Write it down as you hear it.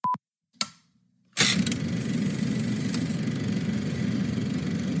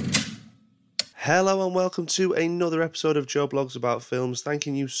Hello and welcome to another episode of Joe Blogs About Films.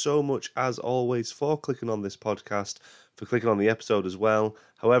 Thanking you so much, as always, for clicking on this podcast, for clicking on the episode as well.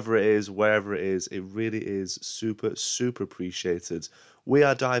 However it is, wherever it is, it really is super appreciated. We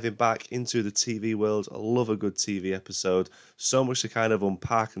are diving back into the TV world. I love a good TV episode. So much to kind of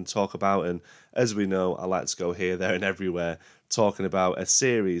unpack and talk about. And as we know, I like to go here, there and everywhere talking about a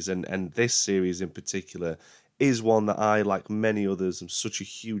series. And this series in particular is one that I, like many others, am such a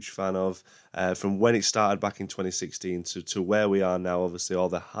huge fan of. From when it started back in 2016 to where we are now, obviously all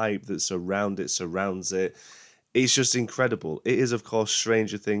the hype that surrounds it. It's just incredible. It is, of course,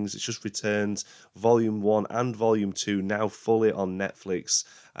 Stranger Things. It's just returned, Volume 1 and Volume 2, now fully on Netflix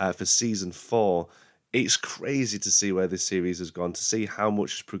for Season 4. It's crazy to see where this series has gone, to see how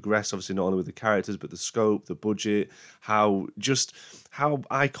much has progressed, obviously not only with the characters, but the scope, the budget, how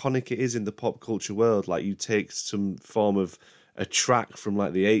iconic it is in the pop culture world. Like, you take some form of a track from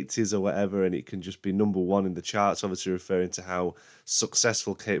like the 80s or whatever, and it can just be number one in the charts, obviously referring to how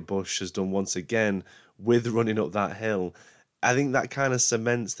successful Kate Bush has done once again with Running Up That Hill. I think that kind of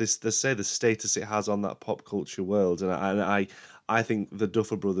cements the status it has on that pop culture world, and I think the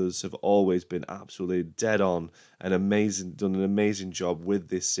Duffer Brothers have always been absolutely dead on and done an amazing job with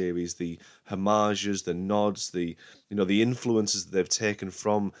this series. The homages, the nods, the influences that they've taken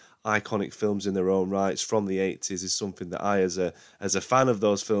from iconic films in their own rights from the 80s is something that I, as a fan of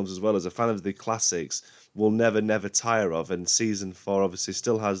those films, as well as a fan of the classics, will never tire of. And Season 4 obviously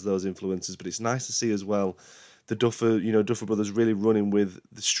still has those influences, but it's nice to see as well the Duffer Brothers really running with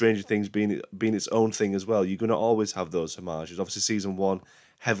the Stranger Things being its own thing as well. You're going to always have those homages. Obviously, Season 1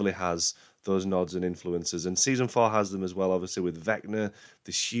 heavily has those nods and influences, and Season 4 has them as well, obviously, with Vecna,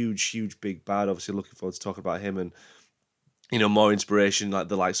 this huge big bad. Obviously, looking forward to talking about him and, more inspiration like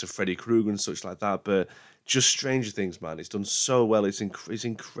the likes of Freddy Krueger and such like that. But just Stranger Things, man, it's done so well. It's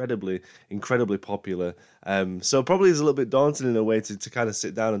incredibly popular. So probably is a little bit daunting in a way to kind of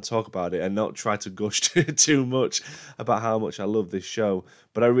sit down and talk about it and not try to gush too much about how much I love this show.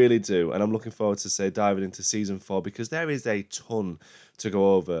 But I really do, and I'm looking forward to diving into Season 4 because there is a ton to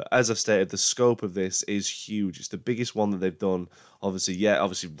go over. As I've stated, the scope of this is huge. It's the biggest one that they've done. Obviously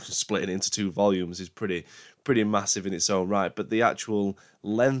splitting it into 2 volumes is pretty massive in its own right, but the actual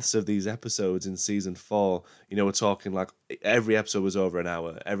lengths of these episodes in Season 4, we're talking like every episode was over an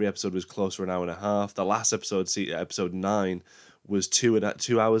hour. Every episode was close to an hour and a half. The last episode, episode 9, was 2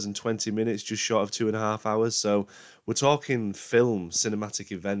 hours and 20 minutes, just short of 2.5 hours. So we're talking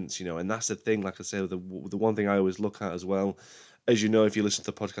cinematic events, and that's the thing. Like I say, the one thing I always look at as well, as you know, if you listen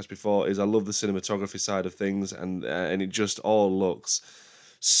to the podcast before, is I love the cinematography side of things, and it just all looks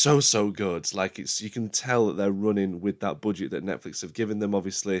so good. Like, you can tell that they're running with that budget that Netflix have given them.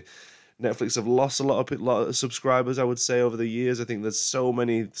 Obviously, Netflix have lost a lot of subscribers, I would say, over the years. I think there's so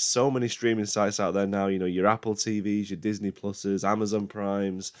many streaming sites out there now. Your Apple TVs, your Disney Pluses, Amazon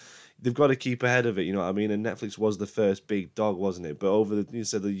Primes. They've got to keep ahead of it. You know what I mean? And Netflix was the first big dog, wasn't it? But over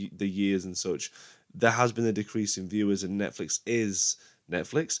the years and such, there has been a decrease in viewers, and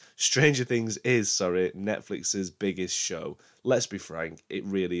Stranger Things is Netflix's biggest show. Let's be frank, it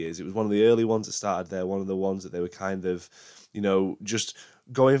really is. It was one of the early ones that started there, one of the ones that they were kind of, just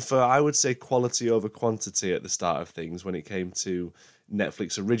going for, I would say, quality over quantity at the start of things when it came to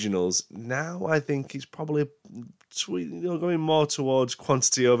Netflix originals. Now I think it's probably going more towards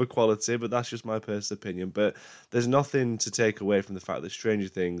quantity over quality, but that's just my personal opinion. But there's nothing to take away from the fact that Stranger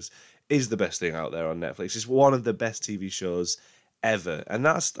Things is the best thing out there on Netflix. It's one of the best TV shows ever, and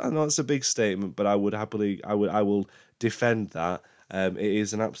I know it's a big statement, but I will defend that. It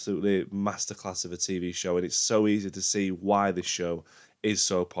is an absolutely masterclass of a TV show, and it's so easy to see why this show is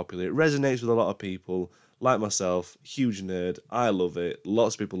so popular. It resonates with a lot of people, like myself, huge nerd. I love it.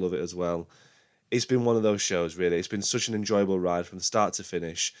 Lots of people love it as well. It's been one of those shows, really. It's been such an enjoyable ride from start to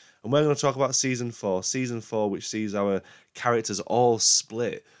finish. And we're going to talk about Season 4, which sees our characters all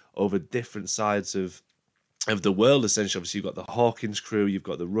split over different sides of the world, essentially. Obviously, you've got the Hawkins crew, you've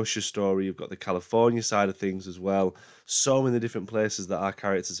got the Russia story, you've got the California side of things as well. So many different places that our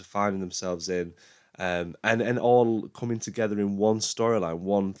characters are finding themselves in, and all coming together in one storyline,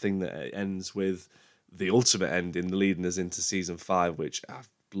 one thing that ends with the ultimate ending, leading us into Season 5, which I've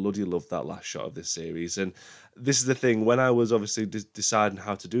bloody loved that last shot of this series. And this is the thing, when I was obviously deciding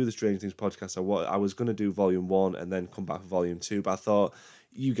how to do the Stranger Things podcast, I was going to do Volume 1 and then come back for Volume 2, but I thought,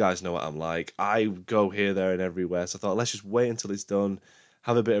 you guys know what I'm like. I go here, there, and everywhere. So I thought, let's just wait until it's done,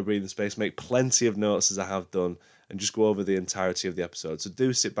 have a bit of breathing space, make plenty of notes as I have done, and just go over the entirety of the episode. So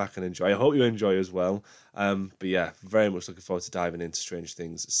do sit back and enjoy. I hope you enjoy as well. But yeah, very much looking forward to diving into Stranger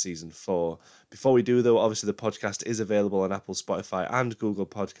Things Season 4. Before we do, though, obviously the podcast is available on Apple, Spotify, and Google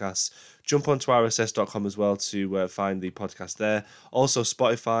Podcasts. Jump onto rss.com as well to find the podcast there. Also,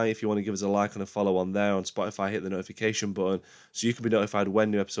 Spotify, if you want to give us a like and a follow on there on Spotify, hit the notification button so you can be notified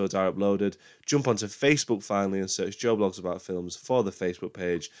when new episodes are uploaded. Jump onto Facebook finally and search Joe Blogs About Films for the Facebook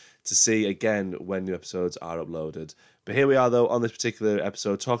page to see again when new episodes are uploaded. But here we are, though, on this particular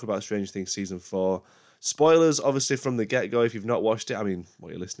episode, talking about Stranger Things Season 4. Spoilers, obviously, from the get-go. If you've not watched it, I mean, what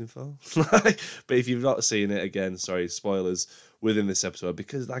are you listening for? But if you've not seen it, again, sorry, spoilers within this episode.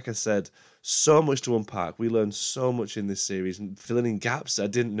 Because, like I said, so much to unpack. We learned so much in this series, and filling in gaps I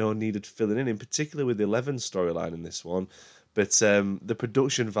didn't know needed filling in particular with the 11 storyline in this one. But the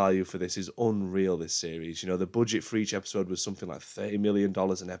production value for this is unreal, this series. You know, the budget for each episode was something like $30 million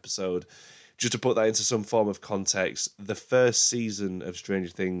an episode. Just to put that into some form of context, the first season of Stranger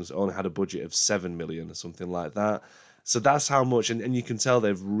Things only had a budget of $7 million or something like that. So that's how much, and you can tell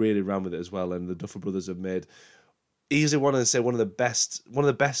they've really ran with it as well. And the Duffer Brothers have made easily one of the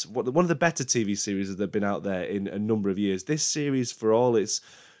better TV series that have been out there in a number of years. This series, for all its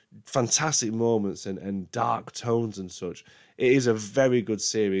fantastic moments and dark tones and such, it is a very good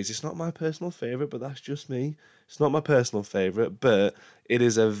series. It's not my personal favourite, but that's just me. It's not my personal favourite, but it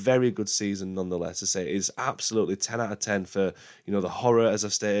is a very good season nonetheless. I say it is absolutely 10 out of 10 for, you know, the horror, as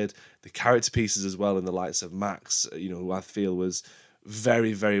I've stated, the character pieces as well, in the likes of Max, you know, who I feel was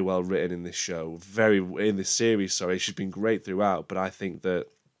very, very well written in this show, in this series, sorry. She's been great throughout, but I think that,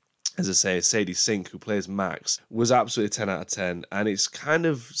 as I say, Sadie Sink, who plays Max, was absolutely 10 out of 10. And it's kind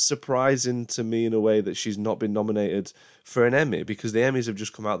of surprising to me in a way that she's not been nominated for an Emmy, because the Emmys have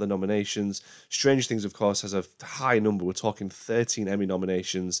just come out, the nominations. Stranger Things, of course, has a high number. We're talking 13 Emmy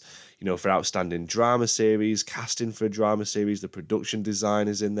nominations, you know, for Outstanding Drama Series, casting for a drama series, the production design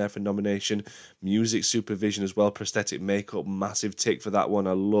is in there for nomination, music supervision as well, prosthetic makeup, massive tick for that one.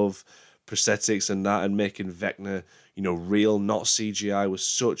 I love prosthetics and that, and making Vecna, you know, real, not CGI, was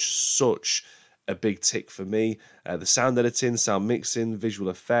such a big tick for me. The sound editing, sound mixing, visual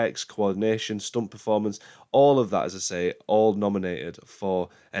effects, coordination, stunt performance, all of that, as I say, all nominated for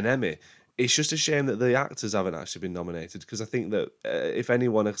an Emmy. It's just a shame that the actors haven't actually been nominated, because I think that if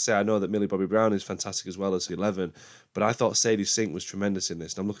anyone, I say, I know that Millie Bobby Brown is fantastic as well as 11, but I thought Sadie Sink was tremendous in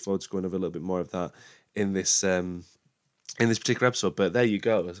this, and I'm looking forward to going over a little bit more of that in this particular episode. But there you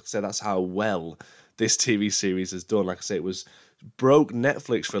go. As I say, that's how well this TV series has done. Like I say, it was broke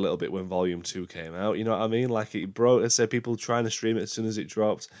Netflix for a little bit when Volume 2 came out. You know what I mean? Like, it broke, I say, people trying to stream it as soon as it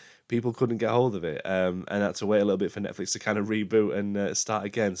dropped. People couldn't get hold of it, and had to wait a little bit for Netflix to kind of reboot and start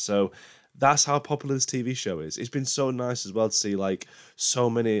again. So that's how popular this TV show is. It's been so nice as well to see, like, so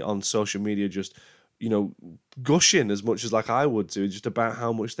many on social media just, you know, gushing as much as like I would do, just about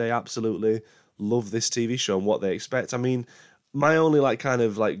how much they absolutely love this TV show and what they expect. I mean, my only kind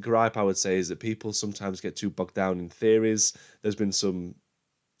of gripe, I would say, is that people sometimes get too bogged down in theories. There's been some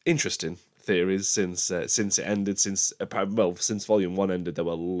interesting theories since it ended, since Volume 1 ended. There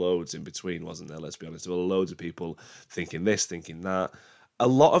were loads in between, wasn't there? Let's be honest. There were loads of people thinking this, thinking that. A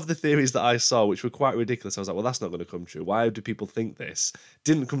lot of the theories that I saw, which were quite ridiculous, I was like, well, that's not going to come true. Why do people think this?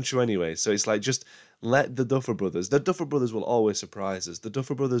 Didn't come true anyway. So it's like, just let the Duffer Brothers will always surprise us. The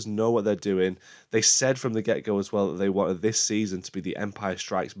Duffer Brothers know what they're doing. They said from the get-go as well that they wanted this season to be the Empire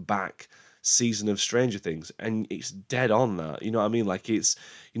Strikes Back season of Stranger Things, and it's dead on that. You know what I mean? Like, it's,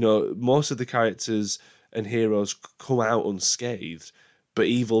 you know, most of the characters and heroes come out unscathed, but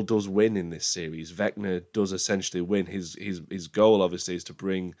evil does win in this series. Vecna does essentially win. His goal, obviously, is to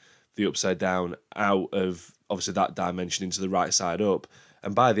bring the Upside Down out of, obviously, that dimension into the right side up.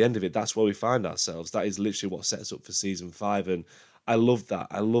 And by the end of it, that's where we find ourselves. That is literally what sets up for Season 5. And I love that.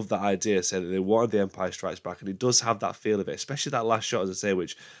 I love that idea, saying that they wanted the Empire Strikes Back, and it does have that feel of it, especially that last shot, as I say,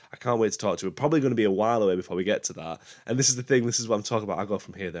 which I can't wait to talk to. We're probably going to be a while away before we get to that. And this is the thing, this is what I'm talking about. I go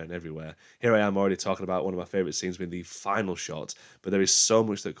from here, there, and everywhere. Here I am already talking about one of my favourite scenes being the final shot, but there is so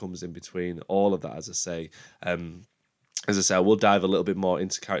much that comes in between all of that, as I say. I will dive a little bit more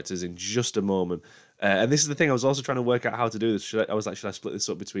into characters in just a moment. And this is the thing, I was also trying to work out how to do this. Should I split this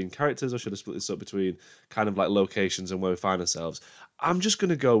up between characters, or should I split this up between kind of like locations and where we find ourselves? I'm just going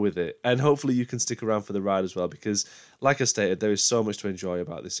to go with it. And hopefully you can stick around for the ride as well, because like I stated, there is so much to enjoy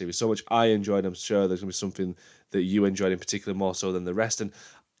about this series. So much I enjoyed. I'm sure there's going to be something that you enjoyed in particular more so than the rest. And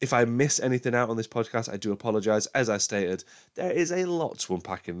if I miss anything out on this podcast, I do apologise. As I stated, there is a lot to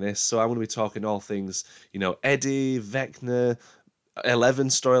unpack in this. So I'm going to be talking all things, you know, Eddie, Vecna, 11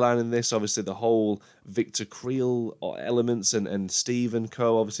 storyline in this, obviously the whole Victor Creel elements, and Steve and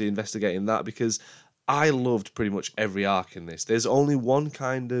co, obviously investigating that, because I loved pretty much every arc in this. There's only one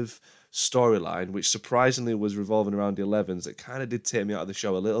kind of storyline, which surprisingly was revolving around the 11s, that kind of did take me out of the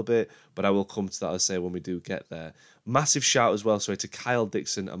show a little bit, but I will come to that, I'll say, when we do get there. Massive shout as well, sorry, to Kyle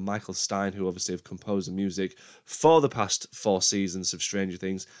Dixon and Michael Stein, who obviously have composed the music for the past 4 seasons of Stranger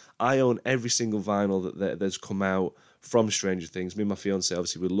Things. I own every single vinyl that's come out from Stranger Things. Me and my fiance,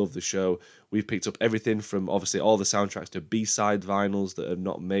 obviously, we love the show. We've picked up everything from, obviously, all the soundtracks to B-side vinyls that have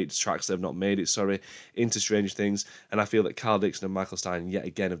not made, tracks that have not made it, into Stranger Things. And I feel that Carl Dixon and Michael Stein, yet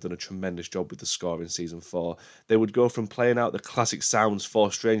again, have done a tremendous job with the score in season 4. They would go from playing out the classic sounds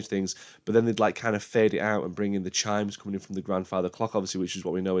for Stranger Things, but then they'd like kind of fade it out and bring in the chimes coming in from the grandfather clock, obviously, which is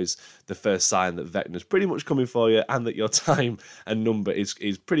what we know is the first sign that Vecna's pretty much coming for you and that your time and number is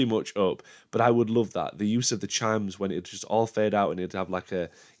pretty much up. But I would love that. The use of the chimes when it just all fade out and it'd have like a,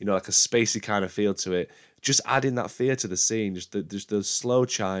 like a spacey kind of feel to it. Just adding that fear to the scene, just those slow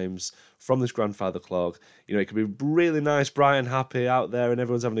chimes from this grandfather clock. It could be really nice, bright and happy out there and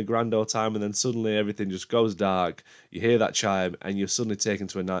everyone's having a grand old time, and then suddenly everything just goes dark. You hear that chime and you're suddenly taken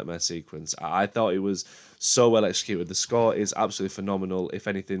to a nightmare sequence. I thought it was so well executed. The score is absolutely phenomenal. If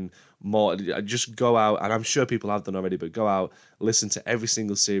anything more, just go out, and I'm sure people have done already, but go out, listen to every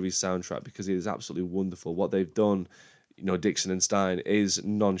single series soundtrack, because it is absolutely wonderful. What they've done, Dixon and Stein, is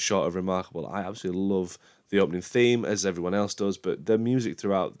none-short of remarkable. I absolutely love the opening theme, as everyone else does, but the music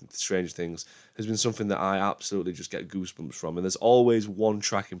throughout Stranger Things has been something that I absolutely just get goosebumps from. And there's always one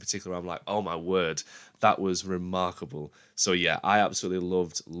track in particular I'm like, oh my word, that was remarkable. So yeah, I absolutely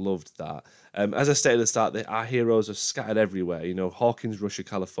loved that. As I stated at the start, our heroes are scattered everywhere. Hawkins, Russia,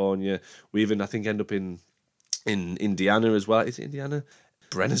 California. We even, I think, end up in Indiana as well. Is it Indiana?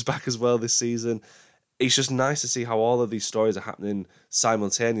 Brenner's back as well this season. It's just nice to see how all of these stories are happening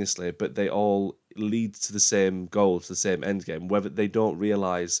simultaneously, but they all lead to the same goal, to the same end game, whether they don't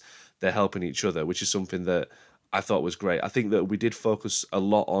realise they're helping each other, which is something that I thought was great. I think that we did focus a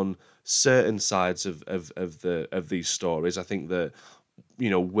lot on certain sides of these stories. I think that,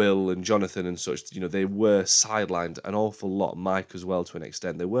 Will and Jonathan and such, they were sidelined an awful lot. Mike as well, to an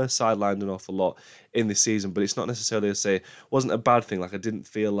extent. They were sidelined an awful lot in this season, but it's not necessarily wasn't a bad thing. Like, I didn't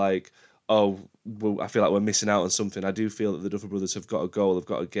feel like, oh, well, I feel like we're missing out on something. I do feel that the Duffer Brothers have got a goal. They've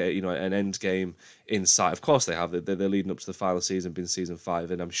got to get, an end game in sight. Of course they have. They're leading up to the final season, being season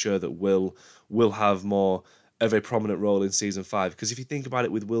 5, and I'm sure that Will have more of a prominent role in season 5. Because if you think about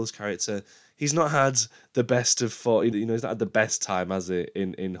it, with Will's character, he's not had the best of 40. He's not had the best time, has it,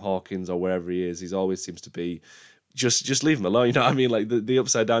 in Hawkins or wherever he is. He's always seems to be just leave him alone. You know what I mean? Like the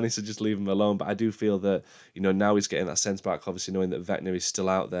upside down is to just leave him alone. But I do feel that now he's getting that sense back. Obviously, knowing that Vecna is still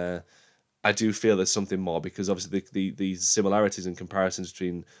out there. I do feel there's something more, because obviously the similarities and comparisons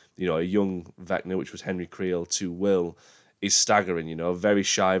between, a young Vecna, which was Henry Creel, to Will is staggering, very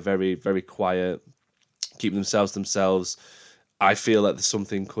shy, very, very quiet, keep themselves. I feel that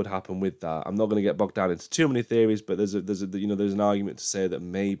something could happen with that. I'm not going to get bogged down into too many theories, but there's an argument to say that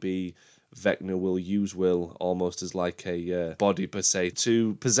maybe Vecna will use Will almost as like a body per se,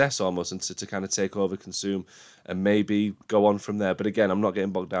 to possess almost, and to kind of take over, consume, and maybe go on from there. But again, I'm not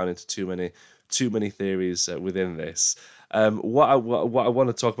getting bogged down into too many theories within this. What I want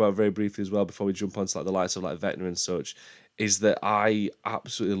to talk about very briefly as well before we jump onto the likes of Vecna and such, is that I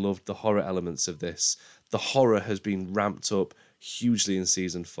absolutely loved the horror elements of this. The horror has been ramped up hugely in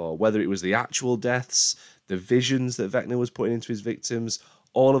season 4, whether it was the actual deaths, the visions that Vecna was putting into his victims.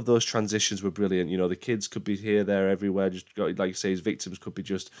 All of those transitions were brilliant. The kids could be here, there, everywhere. Just like you say, his victims could be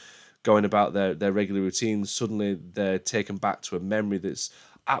just going about their regular routines. Suddenly, they're taken back to a memory that's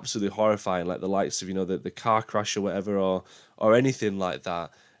absolutely horrifying, like the likes of the car crash or whatever, or anything like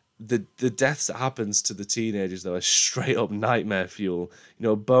that. The deaths that happens to the teenagers, though, are straight up nightmare fuel.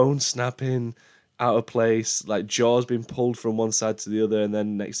 Bones snapping out of place, like jaws being pulled from one side to the other, and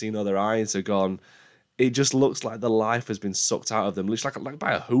then next thing you know, their eyes are gone. It just looks like the life has been sucked out of them. Looks like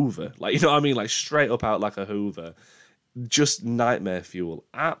by a Hoover. Like, you know what I mean? Like, straight up out like a Hoover. Just nightmare fuel.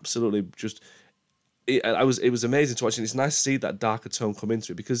 Absolutely just... It was amazing to watch, and it's nice to see that darker tone come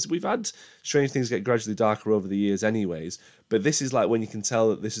into it, because we've had Strange Things get gradually darker over the years anyways, but this is like when you can tell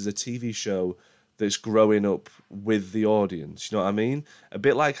that this is a TV show that's growing up with the audience, you know what I mean? A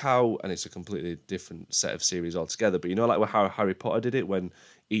bit like how, and it's a completely different set of series altogether, but like how Harry Potter did it, when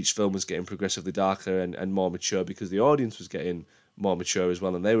each film was getting progressively darker and more mature, because the audience was getting more mature as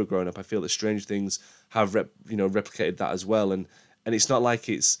well, and they were growing up. I feel that Strange Things have replicated that as well, and it's not like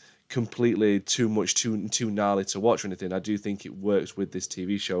it's completely too gnarly to watch or anything. I do think it works with this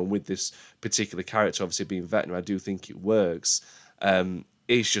TV show and with this particular character, obviously being Vecna. I do think it works.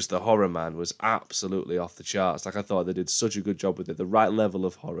 It's just the horror, man, was absolutely off the charts. Like, I thought they did such a good job with it, the right level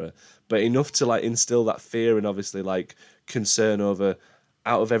of horror, but enough to instill that fear and obviously concern over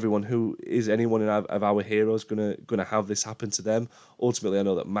out of everyone, who is anyone of our heroes gonna have this happen to them? Ultimately, I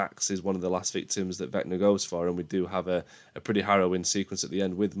know that Max is one of the last victims that Vecna goes for, and we do have a pretty harrowing sequence at the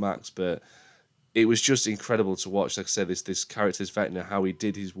end with Max, but it was just incredible to watch. Like I said, this character's Vecna, how he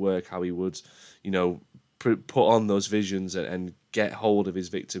did his work, how he would, put on those visions and get hold of his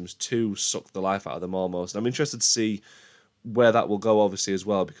victims to suck the life out of them almost. And I'm interested to see where that will go, obviously, as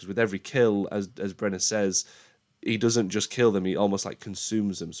well, because with every kill, as Brenner says, he doesn't just kill them; he almost like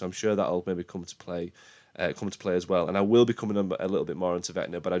consumes them. So I'm sure that'll maybe come to play as well. And I will be coming a little bit more into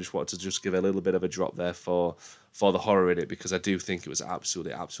Vecna, but I just wanted to just give a little bit of a drop there for the horror in it, because I do think it was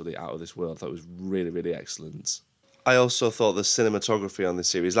absolutely out of this world. That was really, really excellent. I also thought the cinematography on this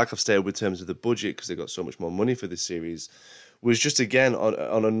series, like I've stated with terms of the budget, because they got so much more money for this series, was just again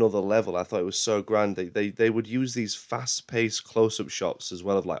on another level. I thought it was so grand. They would use these fast-paced close-up shots as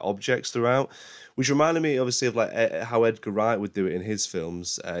well of like objects throughout, which reminded me obviously of like how Edgar Wright would do it in his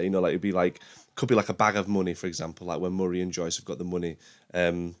films. Like it'd be like, could be like a bag of money, for example, like when Murray and Joyce have got the money.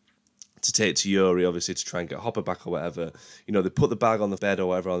 To take to Yuri, obviously, to try and get Hopper back or whatever. They put the bag on the bed or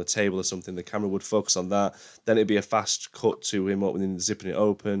whatever, on the table or something. The camera would focus on that. Then it'd be a fast cut to him opening, zipping it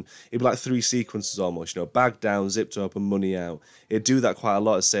open. It'd be like 3 sequences almost. Bag down, zipped open, money out. It'd do that quite a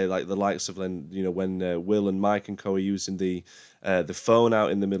lot. Say like the likes of when Will and Mike and co are using the phone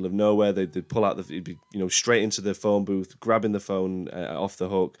out in the middle of nowhere. They'd pull out it'd be straight into the phone booth, grabbing the phone off the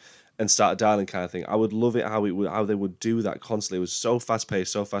hook, and start dialing kind of thing. I would love it how they would do that constantly. It was so fast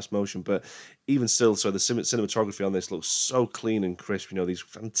paced, so fast motion, but even still, so the cinematography on this looks so clean and crisp. These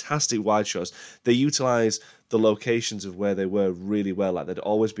fantastic wide shots. They utilize the locations of where they were really well. Like there'd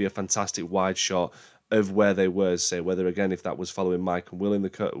always be a fantastic wide shot of where they were, say, whether again if that was following Mike and Will in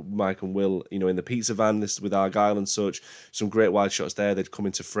the pizza van, this with Argyle and such, some great wide shots there. They'd come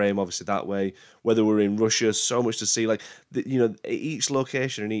into frame obviously that way. Whether we're in Russia, so much to see. Like each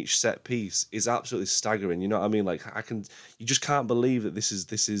location and each set piece is absolutely staggering. You know what I mean? Like you just can't believe that this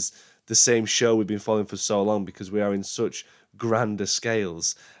is the same show we've been following for so long, because we are in such grander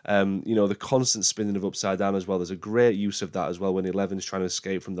scales. The constant spinning of Upside Down as well. There's a great use of that as well when Eleven's trying to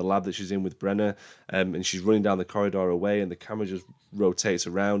escape from the lab that she's in with Brenner, and she's running down the corridor away, and the camera just rotates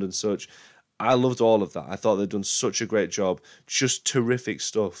around and such. I loved all of that. I thought they'd done such a great job. Just terrific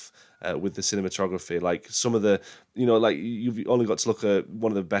stuff with the cinematography. Like some of the, like you've only got to look at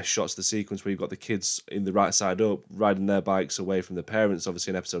one of the best shots of the sequence where you've got the kids in the right side up, riding their bikes away from the parents,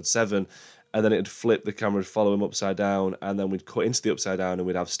 obviously in episode 7. And then it'd flip, the camera would follow him upside down, and then we'd cut into the upside down, and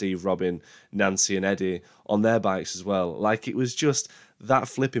we'd have Steve, Robin, Nancy, and Eddie on their bikes as well. Like it was just that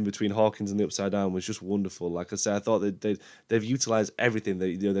flipping between Hawkins and the upside down was just wonderful. Like I said, I thought they've utilised everything.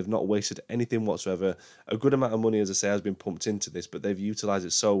 They've not wasted anything whatsoever. A good amount of money, as I say, has been pumped into this, but they've utilised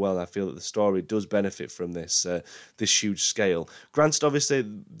it so well. And I feel that the story does benefit from this huge scale. Granted, obviously,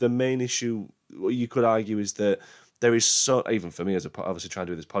 the main issue you could argue is that there is so, even for me as obviously trying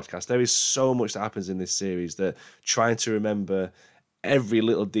to do this podcast, there is so much that happens in this series that trying to remember every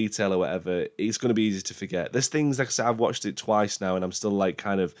little detail or whatever, it's going to be easy to forget. There's things, like I said, I've watched it twice now, and I'm still like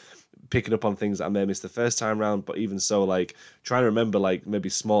kind of picking up on things that I may have missed the first time round, but even so, like trying to remember like maybe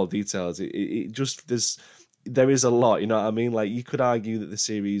small details, it just, there is a lot, you know what I mean? Like you could argue that the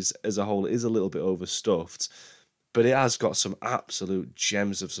series as a whole is a little bit overstuffed, but it has got some absolute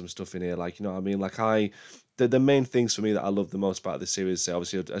gems of some stuff in here. Like, you know what I mean? Like the main things for me that I love the most about this series,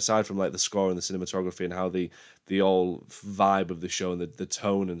 obviously, aside from like the score and the cinematography and how the all vibe of the show and the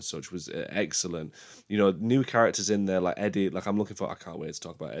tone and such was excellent. New characters in there like Eddie. Like I can't wait to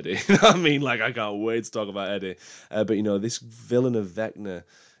talk about Eddie. You know what I mean? Like I can't wait to talk about Eddie. But this villain of Vecna,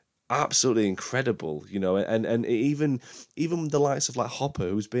 absolutely incredible, and even the likes of like Hopper,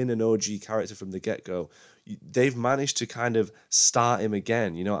 who's been an OG character from the get-go, they've managed to kind of start him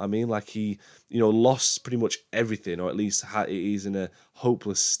again, you know what I mean? Like he, lost pretty much everything, or at least he's in a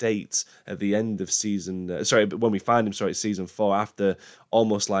hopeless state at the end of when we find him, it's season 4, after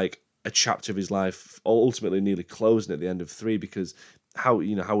almost like a chapter of his life ultimately nearly closing at the end of 3, because how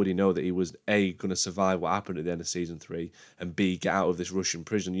would he know that he was A, going to survive what happened at the end of season 3, and B, get out of this Russian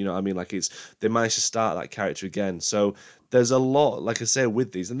prison? You know what I mean? Like they managed to start that character again. So there's a lot, like I say,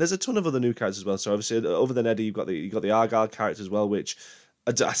 with these, and there's a ton of other new characters as well. So obviously, other than Eddie, you've got the Argyle character as well, which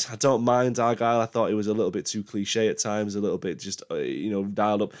I don't mind Argyle. I thought it was a little bit too cliche at times, a little bit just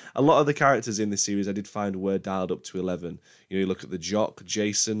dialed up. A lot of the characters in this series I did find were dialed up to 11. You look at the jock,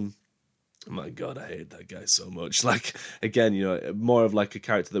 Jason. My God, I hate that guy so much. Like, again, more of like a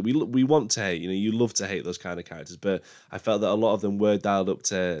character that we want to hate. You love to hate those kind of characters, but I felt that a lot of them were dialed up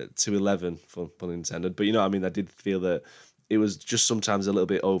to 11, for pun intended. But you know what I mean? I did feel that it was just sometimes a little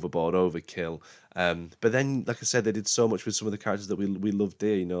bit overboard, overkill. But then, like I said, they did so much with some of the characters that we loved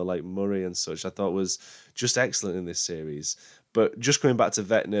dear, you know, like Murray and such. I thought was just excellent in this series. But just coming back to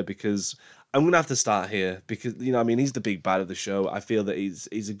Vecna, because I'm gonna have to start here because you know I mean he's the big bad of the show. I feel that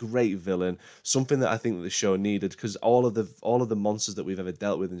he's a great villain, something that I think that the show needed because all of the monsters that we've ever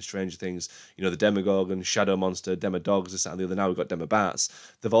dealt with in Stranger Things, you know the Demogorgon, Shadow Monster, Demodogs, this that and the other. Now we've got Demobats.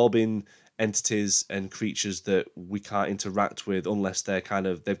 They've all been entities and creatures that we can't interact with unless they've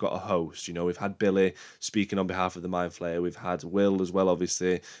got a host. You know, we've had Billy speaking on behalf of the Mind Flayer. We've had Will as well,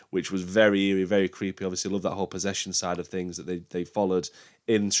 obviously, which was very eerie, very creepy. Obviously, love that whole possession side of things that they followed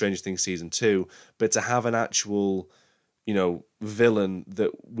in Stranger Things season 2. But to have an actual, you know, villain that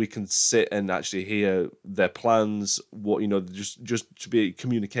we can sit and actually hear their plans, what you know, just to be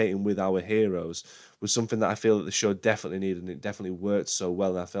communicating with our heroes was something that I feel that the show definitely needed, and it definitely worked so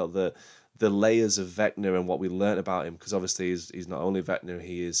well. And I felt that the layers of Vecna and what we learned about him, because obviously he's not only Vecna,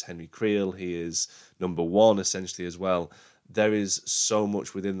 he is Henry Creel, he is number one essentially as well. There is so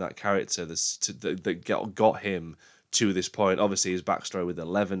much within that character that got him to this point. Obviously his backstory with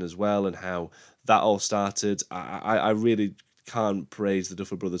 11 as well and how that all started. I really can't praise the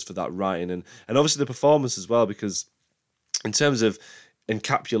Duffer Brothers for that writing and obviously the performance as well, because in terms of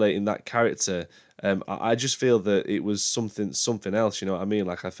encapsulating that character, I just feel that it was something else. You know what I mean?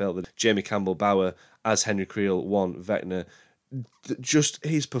 Like I felt that Jamie Campbell Bower as Henry Creel, Vecna, just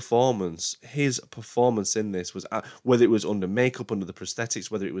his performance in this was whether it was under makeup, under the prosthetics,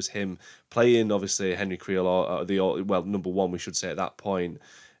 whether it was him playing obviously Henry Creel or number one, we should say at that point.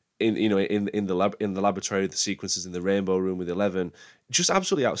 In the laboratory, the sequences in the Rainbow Room with 11, just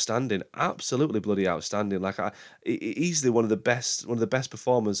absolutely outstanding, absolutely bloody outstanding. Like easily one of the best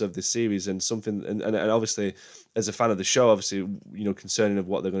performers of this series, and something. And obviously, as a fan of the show, obviously you know concerning of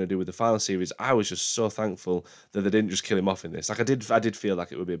what they're going to do with the final series, I was just so thankful that they didn't just kill him off in this. Like I did feel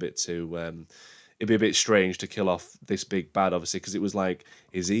like it would be a bit too. It'd be a bit strange to kill off this big bad, obviously, because it was like,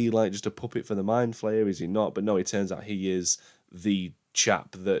 is he like just a puppet for the Mind Flayer? Is he not? But no, it turns out he is the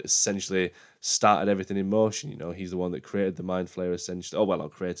chap that essentially started everything in motion. You know, he's the one that created the Mind Flayer essentially. Oh well,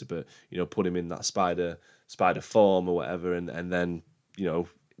 not created, but you know, put him in that spider form or whatever, and then you know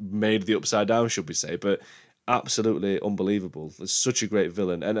made the Upside Down, should we say? But absolutely unbelievable. It's such a great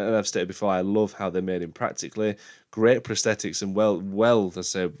villain, and I've stated before, I love how they made him practically great prosthetics and well, I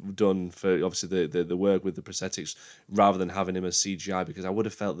say, done for obviously the work with the prosthetics rather than having him as CGI, because I would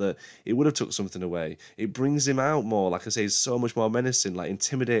have felt that it would have took something away. It brings him out more, like I say, he's so much more menacing, like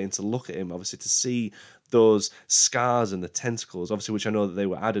intimidating to look at him. Obviously, to see those scars and the tentacles, obviously, which I know that they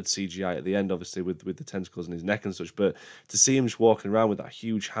were added CGI at the end, obviously with the tentacles in his neck and such, but to see him just walking around with that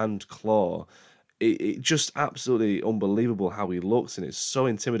huge hand claw. It just absolutely unbelievable how he looks, and it's so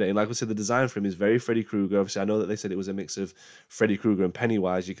intimidating. Like I said, the design for him is very Freddy Krueger. Obviously, I know that they said it was a mix of Freddy Krueger and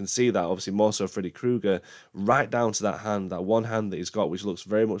Pennywise. You can see that, obviously, more so Freddy Krueger, right down to that one hand that he's got, which looks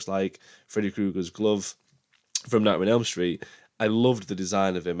very much like Freddy Krueger's glove from Nightmare on Elm Street. I loved the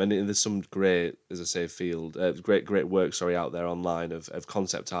design of him, and there's some great, as I say, great work, out there online of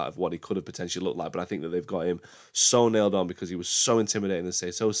concept art of what he could have potentially looked like. But I think that they've got him so nailed on because he was so intimidating to say,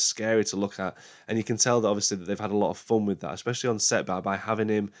 so scary to look at, and you can tell that obviously that they've had a lot of fun with that, especially on set by having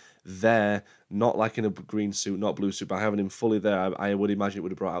him there, not like in a green suit, not blue suit, but having him fully there. I would imagine it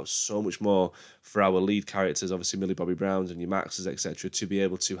would have brought out so much more for our lead characters, obviously Millie Bobby Browns and your Maxes, etc., to be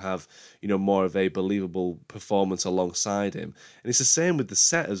able to have more of a believable performance alongside him. And it's the same with the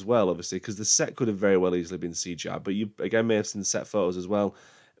set as well, obviously, because the set could have very well easily been CGI, but you again may have seen the set photos as well.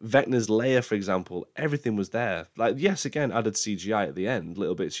 Vecna's lair, for example, everything was there. Like, yes, again, added CGI at the end,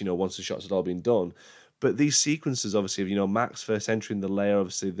 little bits, once the shots had all been done. But these sequences, obviously, of Max first entering the lair,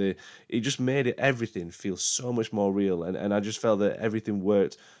 obviously, it just made everything feel so much more real. And I just felt that everything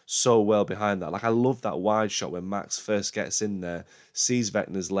worked so well behind that. Like, I love that wide shot when Max first gets in there, sees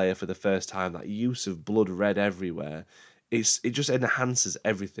Vecna's lair for the first time, that use of blood red everywhere. It just enhances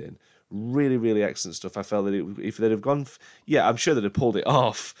everything. Really, really excellent stuff. I felt that if they'd have gone, I'm sure they'd have pulled it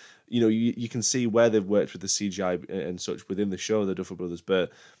off. You can see where they've worked with the CGI and such within the show, the Duffer Brothers,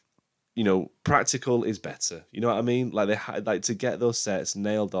 but practical is better. You know what I mean? Like they had, to get those sets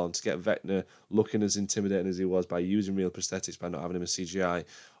nailed on, to get Vecna looking as intimidating as he was by using real prosthetics, by not having him as CGI,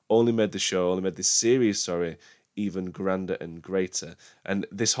 only made this series, even grander and greater. And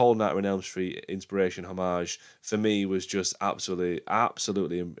this whole Nightmare on Elm Street inspiration homage for me was just absolutely.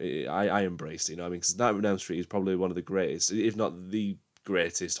 I embraced it. You know what I mean? Because Nightmare on Elm Street is probably one of the greatest, if not the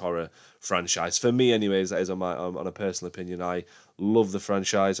greatest horror franchise for me, anyways. That is on a personal opinion. I love the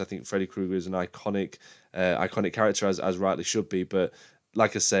franchise. I think Freddy Krueger is an iconic character, as rightly should be. But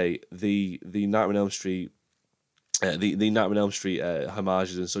like I say, the Nightmare on Elm Street the Nightmare on Elm Street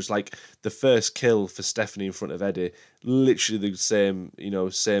homages and such. Like the first kill for Stephanie in front of Eddie, literally the same,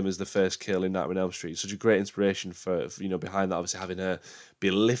 same as the first kill in Nightmare on Elm Street. Such a great inspiration for behind that. Obviously having her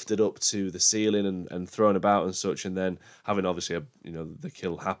be lifted up to the ceiling and thrown about and such, and then having obviously the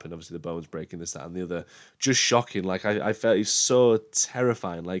kill happen. Obviously the bones breaking, this, that, and the other. Just shocking. Like I felt he's so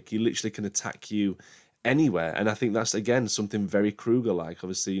terrifying. Like he literally can attack you anywhere, and I think that's again something very Krueger like.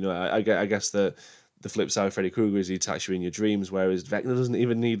 Obviously, I guess that the flip side of Freddy Krueger is he attacks you in your dreams, whereas Vecna doesn't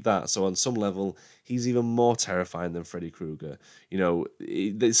even need that. So on some level, he's even more terrifying than Freddy Krueger.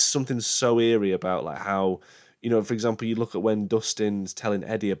 There's something so eerie about like how, for example, you look at when Dustin's telling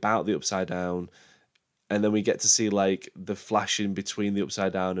Eddie about the Upside Down, and then we get to see like the flashing between the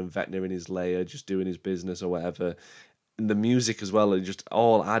Upside Down and Vecna in his lair, just doing his business or whatever. And the music as well, and just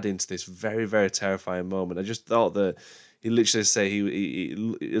all adding to this very, very terrifying moment. I just thought that he literally say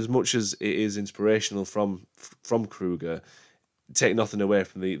he as much as it is inspirational from Krueger, take nothing away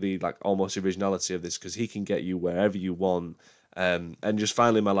from the like almost originality of this, because he can get you wherever you want. And just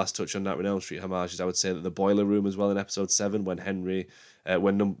finally, my last touch on Nightmare on Elm Street homages, I would say that the boiler room as well in episode 7, when Henry,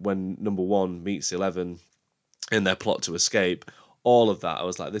 when number 1 meets 11 in their plot to escape. All of that, I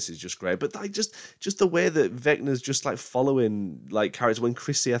was like, this is just great. But like just the way that Vecna's just like following like characters. When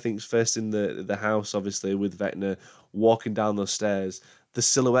Chrissy, I think, is first in the house, obviously with Vecna walking down those stairs, the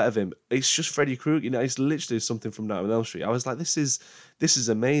silhouette of him, it's just Freddy Krueger. It's literally something from Nightmare on Elm Street. I was like, this is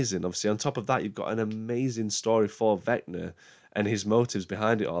amazing. Obviously, on top of that, you've got an amazing story for Vecna and his motives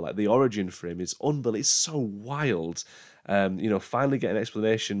behind it all. Like the origin for him is unbelievable. It's so wild. Finally get an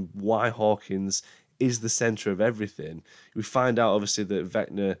explanation why Hawkins is the center of everything. We find out obviously that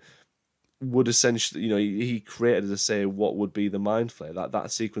Vecna would essentially, he created, as I say, what would be the Mind Flayer.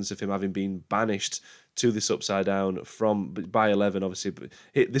 That sequence of him having been banished to this Upside Down by 11, obviously. But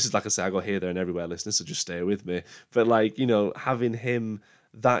this is, like I say, I got here, there, and everywhere, listeners, so just stay with me. But like, having him,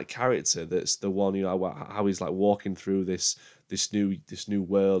 that character, that's the one, how he's like walking through this new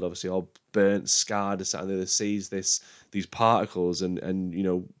world, obviously all burnt, scarred, and the other sees these particles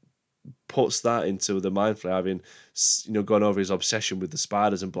and puts that into the Mind Flayer, having gone over his obsession with the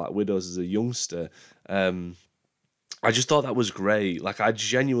spiders and Black Widows as a youngster. I just thought that was great. Like I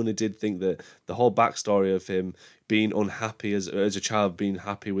genuinely did think that the whole backstory of him being unhappy as a child, being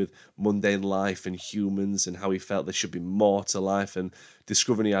happy with mundane life and humans, and how he felt there should be more to life, and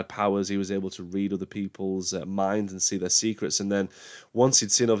discovering he had powers, he was able to read other people's minds and see their secrets. And then once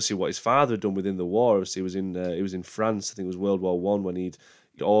he'd seen obviously what his father had done within the war, obviously he was in France, I think it was World War One, when he'd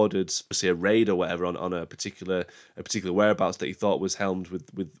ordered, say, a raid or whatever on a particular whereabouts that he thought was helmed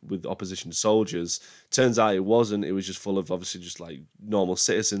with opposition soldiers. Turns out it wasn't. It was just full of obviously just like normal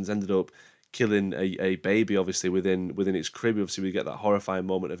citizens. Ended up killing a baby obviously within its crib. Obviously we get that horrifying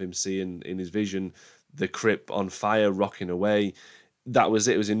moment of him seeing in his vision the crib on fire, rocking away. That was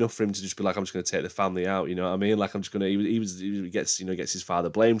it. It was enough for him to just be like, I'm just going to take the family out. You know what I mean? Like I'm just going to. He gets his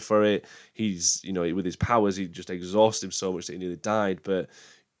father blamed for it. He's with his powers, he just exhausted him so much that he nearly died. But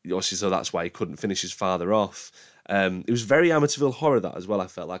obviously, so that's why he couldn't finish his father off. It was very Amityville Horror, that as well. I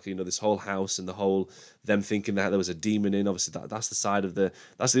felt like this whole house and the whole them thinking that there was a demon in. Obviously, that's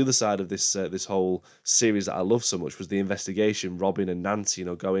the other side of this whole series that I love so much, was the investigation. Robin and Nancy,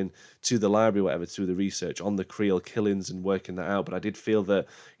 going to the library, whatever, to do the research on the Creel killings and working that out. But I did feel that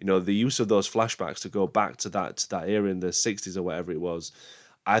the use of those flashbacks to go back to that era in the 60s or whatever it was,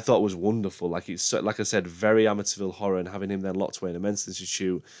 I thought was wonderful. Like it's, like I said, very Amityville Horror, and having him then locked away in a mental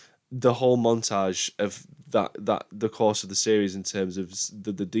institute. The whole montage of the course of the series in terms of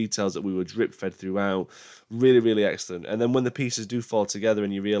the details that we were drip fed throughout, really, really excellent. And then when the pieces do fall together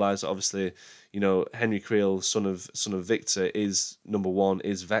and you realise that obviously, Henry Creel, son of Victor, is number one,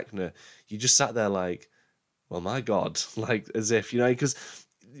 is Vecna, you just sat there like, well, my God, like as if, because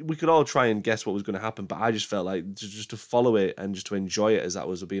we could all try and guess what was going to happen, but I just felt like just to follow it and just to enjoy it as that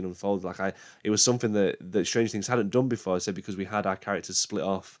was being unfolded. Like it was something that Strange Things hadn't done before. I said, because we had our characters split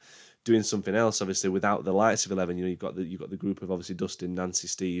off doing something else, obviously without the lights of 11. You've got the group of obviously Dustin, Nancy,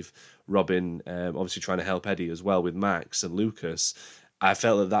 Steve, Robin, obviously trying to help Eddie as well with Max and Lucas. I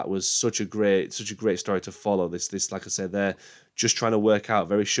felt that was such a great story to follow. This like I said, they're just trying to work out,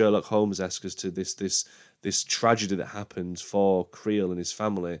 very Sherlock Holmes-esque, as to this tragedy that happened for Creel and his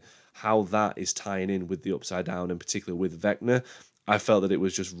family, how that is tying in with the Upside Down, and particularly with Vecna. I felt that it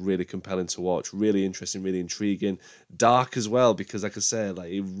was just really compelling to watch, really interesting, really intriguing, dark as well, because like I said,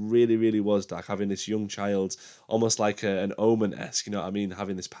 like it really, really was dark, having this young child, almost like an Omen-esque, you know what I mean,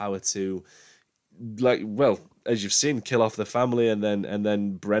 having this power to, like, well, as you've seen, kill off the family, and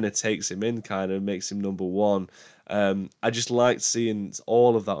then Brenner takes him in, kind of makes him number one. I just liked seeing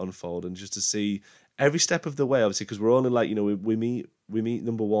all of that unfold, and just to see every step of the way, obviously, because we're only like, we meet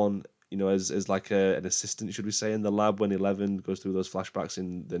number one, as like an assistant, should we say, in the lab when Eleven goes through those flashbacks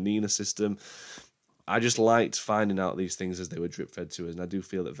in the Nina system. I just liked finding out these things as they were drip fed to us, and I do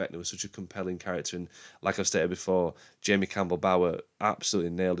feel that Vecna was such a compelling character. And like I've stated before, Jamie Campbell Bower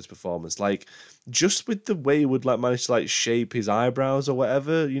absolutely nailed his performance. Like, just with the way he would like manage to like shape his eyebrows or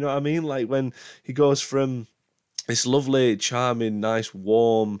whatever, you know what I mean? Like when he goes from this lovely, charming, nice,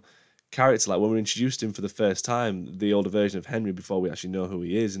 warm character, like when we're introduced him for the first time, the older version of Henry, before we actually know who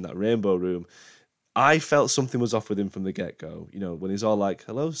he is in that rainbow room. I felt something was off with him from the get-go. When he's all like,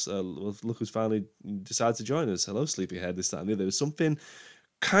 hello, look who's finally decided to join us. Hello, sleepyhead, this, that, and the other. There was something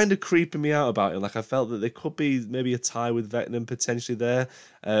kind of creeping me out about him. Like, I felt that there could be maybe a tie with Vecna potentially there.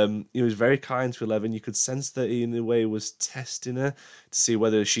 He was very kind to Eleven. You could sense that he, in a way, was testing her to see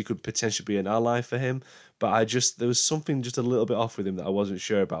whether she could potentially be an ally for him. But there was something just a little bit off with him that I wasn't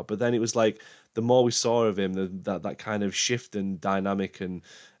sure about. But then it was like, the more we saw of him, that kind of shift and dynamic and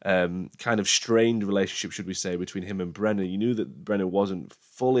kind of strained relationship, should we say, between him and Brenner. You knew that Brenner wasn't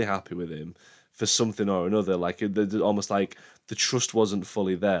fully happy with him for something or another. Like, almost like the trust wasn't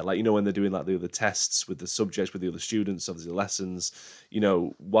fully there. Like, when they're doing like the other tests with the subjects, with the other students, obviously the lessons,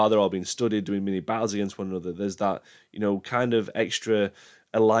 while they're all being studied, doing mini battles against one another, there's that, kind of extra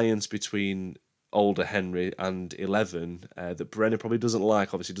alliance between older Henry and Eleven that Brenner probably doesn't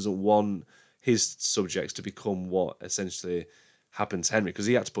like. Obviously doesn't want his subjects to become what essentially happened to Henry, because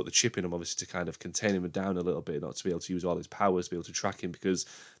he had to put the chip in him, obviously, to kind of contain him down a little bit, not to be able to use all his powers, to be able to track him, because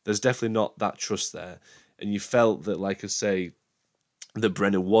there's definitely not that trust there. And you felt that, like I say, that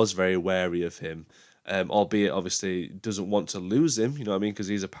Brenner was very wary of him, albeit obviously doesn't want to lose him, you know what I mean, because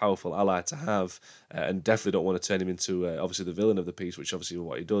he's a powerful ally to have, and definitely don't want to turn him into obviously the villain of the piece, which obviously is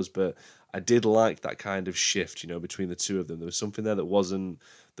what he does. But I did like that kind of shift, between the two of them. There was something there that wasn't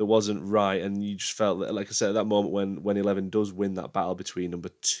right, and you just felt that, like I said, at that moment when Eleven does win that battle between number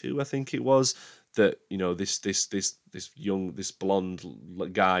two, I think it was, that this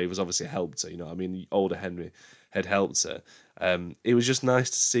blonde guy was obviously helped her. You know what I mean? Older Henry had helped her. It was just nice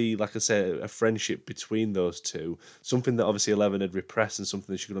to see, like I said, a friendship between those two. Something that obviously Eleven had repressed, and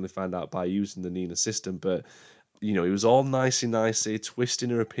something that she could only find out by using the Nina system. But it was all nicey, twisting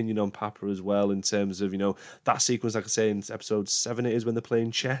her opinion on Papa as well, in terms of, that sequence, like I say, in episode 7 it is, when they're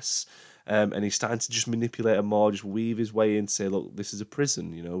playing chess. And he's starting to just manipulate her more, just weave his way in to say, look, this is a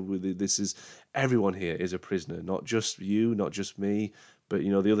prison, this is, everyone here is a prisoner, not just you, not just me, but,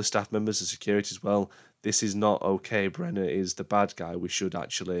 the other staff members, the security as well. This is not okay. Brenner is the bad guy. We should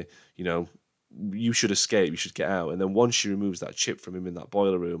actually, you should escape, you should get out. And then once she removes that chip from him in that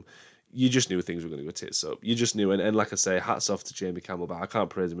boiler room, you just knew things were going to go tits up. You just knew. And like I say, hats off to Jamie Campbell, but I can't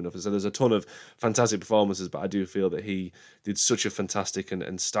praise him enough. So there's a ton of fantastic performances, but I do feel that he did such a fantastic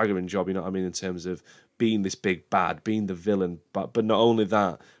and staggering job, you know what I mean, in terms of being this big bad, being the villain, but not only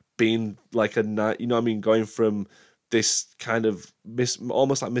that, being like going from this kind of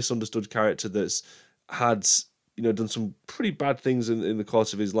almost like misunderstood character that's had done some pretty bad things in the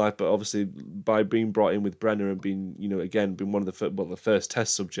course of his life, but obviously by being brought in with Brenner and being, again, being one of the first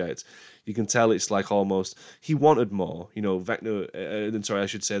test subjects, you can tell it's like almost he wanted more. Vecna, I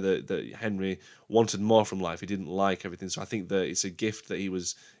should say that Henry wanted more from life. He didn't like everything. So I think that it's a gift that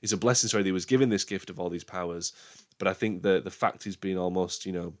it's a blessing, that he was given this gift of all these powers. But I think that the fact he's been almost,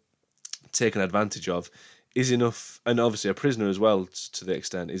 taken advantage of is enough, and obviously a prisoner as well, to the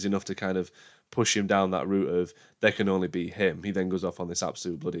extent, is enough to kind of push him down that route of there can only be him. He then goes off on this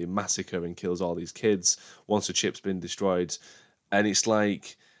absolute bloody massacre and kills all these kids once the chip's been destroyed. And it's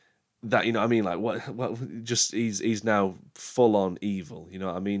like that, you know what I mean? Like, what just, he's now full on evil, you know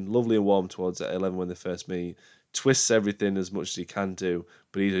what I mean? Lovely and warm towards 11 when they first meet, twists everything as much as he can do,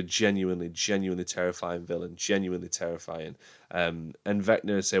 but he's a genuinely terrifying villain, genuinely terrifying. And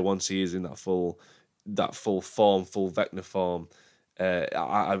Vecna, say, once he is in that full form, full Vecna form,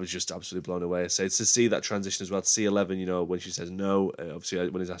 I was just absolutely blown away. So to see that transition as well, to see 11, when she says no, obviously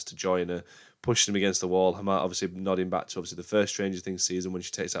when he's asked to join her, pushing him against the wall, Hamar obviously nodding back to obviously the first Stranger Things season when she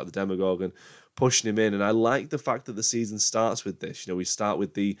takes out the Demogorgon, pushing him in. And I like the fact that the season starts with this. We start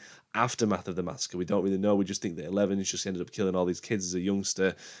with the aftermath of the massacre. We don't really know. We just think that 11 has just ended up killing all these kids as a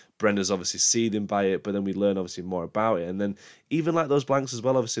youngster. Brenda's obviously seething by it, but then we learn obviously more about it. And then even like those blanks as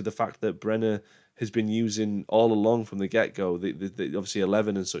well, obviously the fact that Brenner has been using all along from the get-go, the obviously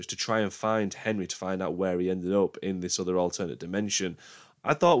 11 and such, to try and find Henry, to find out where he ended up in this other alternate dimension,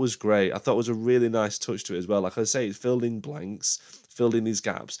 I thought was great. I thought it was a really nice touch to it as well. Like I say, it's filled in blanks filled in these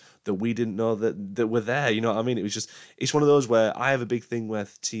gaps that we didn't know that were there. You know what I mean? It's one of those where I have a big thing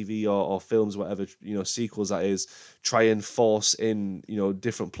with TV or films, whatever, sequels, that is, try and force in,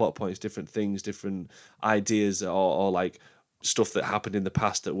 different plot points, different things, different ideas, or like stuff that happened in the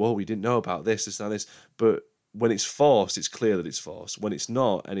past that, whoa, we didn't know about this, and this. But when it's forced, it's clear that it's forced. When it's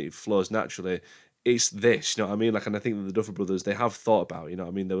not, and it flows naturally, it's this, you know what I mean? Like, and I think that the Duffer Brothers, they have thought about, you know what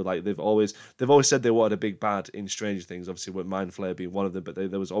I mean? They were like, they've always said they wanted a big bad in Stranger Things, obviously with Mind Flayer being one of them, but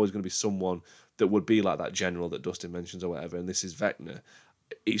there was always going to be someone that would be like that general that Dustin mentions or whatever, and this is Vecna.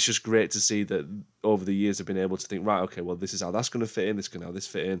 It's just great to see that over the years I've been able to think, right, okay, well, this is how that's going to fit in, this can how this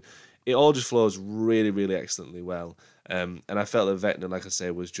fit in. It all just flows really, really excellently well. And I felt that Vecna, like I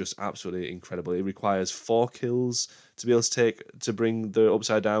say, was just absolutely incredible. It requires 4 kills to be able to bring the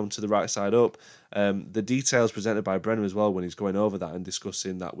upside down to the right side up. The details presented by Brenner as well when he's going over that and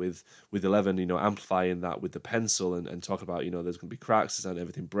discussing that with 11, amplifying that with the pencil and talking about, there's going to be cracks and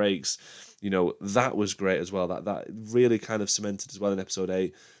everything breaks. That was great as well. That really kind of cemented as well in episode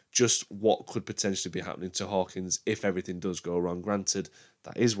 8 just what could potentially be happening to Hawkins if everything does go wrong. Granted,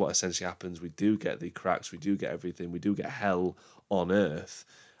 that is what essentially happens. We do get the cracks, we do get everything, we do get hell on Earth.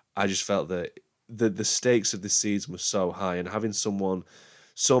 I just felt that the stakes of this season were so high, and having someone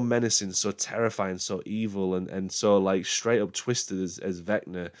so menacing, so terrifying, so evil, and so like straight up twisted as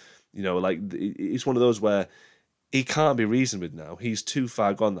Vecna, it's one of those where he can't be reasoned with now. He's too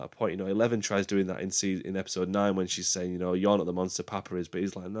far gone at that point. 11 tries doing that in episode 9 when she's saying, you're not the monster, Papa is. But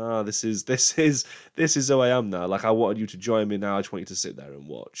he's like, no, this is who I am now. Like, I wanted you to join me now. I just want you to sit there and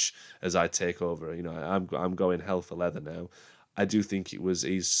watch as I take over. I'm going hell for leather now. I do think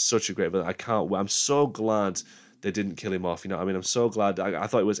he's such a great villain. I'm so glad they didn't kill him off. I'm so glad. I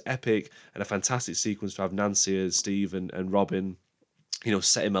thought it was epic and a fantastic sequence to have Nancy as Steve and Robin,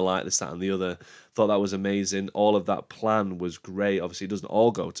 set him alight, this, that, and the other. Thought that was amazing. All of that plan was great. Obviously, it doesn't all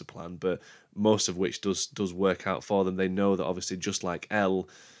go to plan, but most of which does work out for them. They know that, obviously, just like Elle,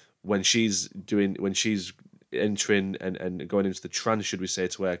 when she's entering and going into the trance, should we say,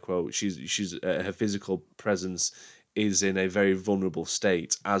 to air quote, she's her physical presence is in a very vulnerable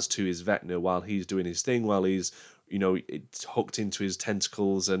state, as to his Vecna, while he's doing his thing, while he's it's hooked into his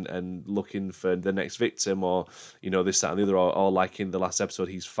tentacles and looking for the next victim, or this, that, and the other, or like in the last episode,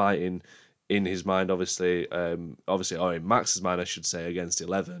 he's fighting in his mind, obviously, or in Max's mind, I should say, against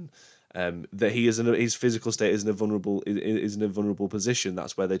 11. That he is his physical state is in a vulnerable position.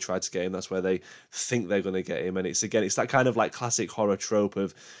 That's where they try to get him. That's where they think they're going to get him. And it's that kind of like classic horror trope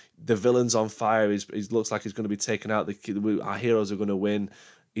of the villain's on fire. He looks like he's going to be taken out. Our heroes are going to win.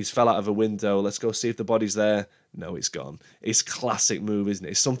 He's fell out of a window. Let's go see if the body's there. No, it's gone. It's classic move, isn't it?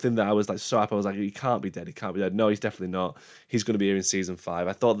 It's something that I was like so happy. I was like, he can't be dead. He can't be dead. No, he's definitely not. He's going to be here in season 5.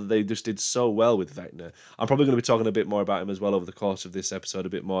 I thought that they just did so well with Vecna. I'm probably going to be talking a bit more about him as well over the course of this episode, a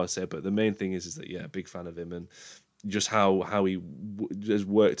bit more, I say. But the main thing is that, yeah, big fan of him, and just how he has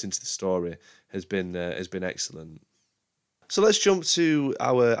worked into the story has been excellent. So let's jump to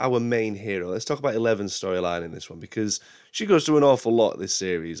our main hero. Let's talk about 11's storyline in this one, because she goes through an awful lot this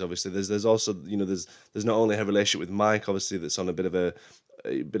series. Obviously, there's also there's not only her relationship with Mike, obviously, that's on a bit of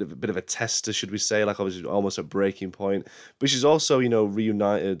a tester, should we say, like obviously almost a breaking point. But she's also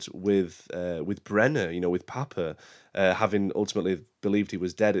reunited with Brenner, with Papa, having ultimately believed he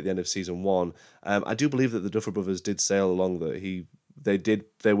was dead at the end of season 1. I do believe that the Duffer Brothers did say all along that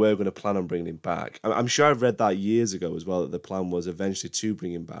they were going to plan on bringing him back. I'm sure I've read that years ago as well, that the plan was eventually to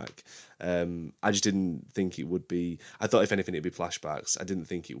bring him back. I just didn't think it would be. I thought if anything it'd be flashbacks. I didn't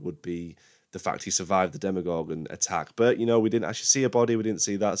think it would be the fact he survived the Demogorgon attack. But we didn't actually see a body. We didn't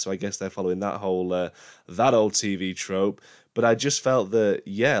see that, so I guess they're following that whole that old TV trope. But I just felt that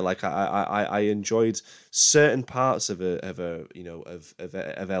I enjoyed certain parts of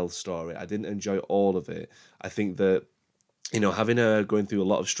Elle's story. I didn't enjoy all of it. I think that having her going through a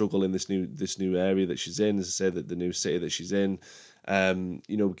lot of struggle in this new area that she's in, as I say, that the new city that she's in,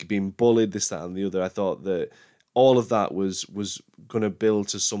 being bullied, this, that, and the other. I thought that all of that was going to build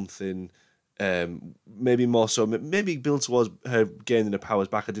to something, maybe more so, maybe build towards her gaining her powers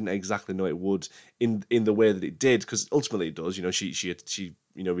back. I didn't exactly know it would in the way that it did, because ultimately it does. She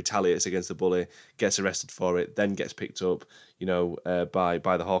retaliates against the bully, gets arrested for it, then gets picked up, by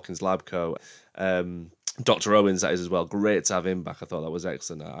the Hawkins Lab Co. Dr. Owens, that is, as well. Great to have him back. I thought that was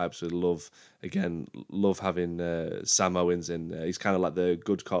excellent. I absolutely love having Sam Owens in. He's kind of like the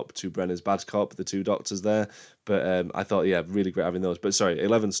good cop to Brenner's bad cop, the two doctors there. But I thought, yeah, really great having those. But sorry,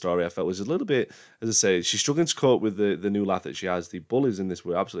 11's story I felt was a little bit, as I say, she's struggling to cope with the new life that she has. The bullies in this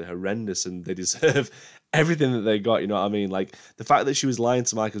were absolutely horrendous, and they deserve everything that they got, you know what I mean? Like, the fact that she was lying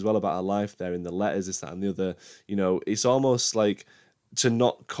to Mike as well about her life there in the letters, this, that, and the other, it's almost like to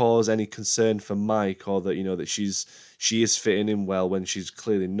not cause any concern for Mike, or that, that she is fitting in well when she's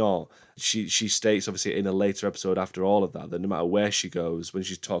clearly not. She states, obviously, in a later episode after all of that, that no matter where she goes, when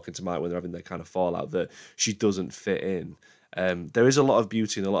she's talking to Mike, when they're having their kind of fallout, that she doesn't fit in. There is a lot of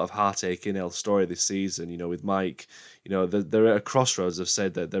beauty and a lot of heartache in Elle's story this season, with Mike. They're at a crossroads. They've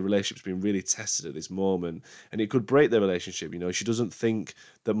said that their relationship's been really tested at this moment, and it could break their relationship. She doesn't think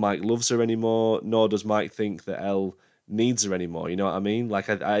that Mike loves her anymore, nor does Mike think that Elle needs her anymore. You know what I mean? Like,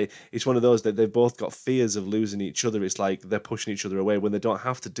 it's one of those that they've both got fears of losing each other. It's like they're pushing each other away when they don't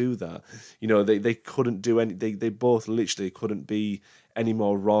have to do that. They couldn't do any. They both literally couldn't be any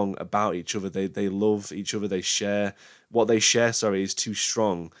more wrong about each other. They love each other. They share what they share. Sorry, is too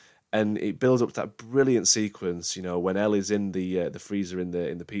strong. And it builds up to that brilliant sequence, when Elle is in the freezer in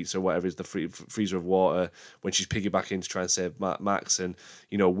the pizza or whatever is the freezer of water, when she's piggybacking to try and save Max, and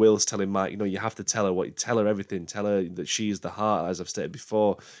Will's telling Mike, you have to tell her everything, tell her that she is the heart, as I've stated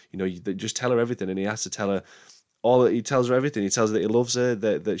before, just tell her everything, and he has to tell her he tells her everything. He tells her that he loves her,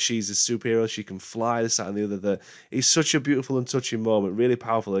 that she's a superhero, she can fly, this, that, and the other. That it's such a beautiful and touching moment, really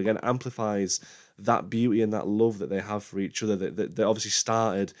powerful. Again, amplifies that beauty and that love that they have for each other that obviously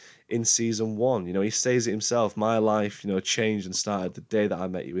started in season 1. He says it himself, my life, changed and started the day that I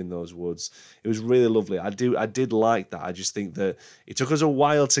met you in those woods. It was really lovely. I did like that. I just think that it took us a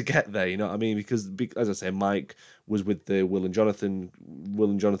while to get there, you know what I mean? Because as I say, Mike was with the Will and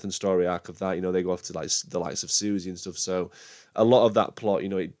Jonathan story arc of that. They go off to like the likes of Susie and stuff. So a lot of that plot,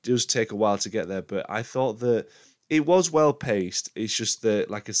 it does take a while to get there, but I thought that it was well paced. It's just that,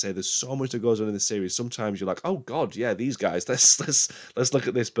 like I say, there's so much that goes on in the series. Sometimes you're like, oh God, yeah, these guys. Let's look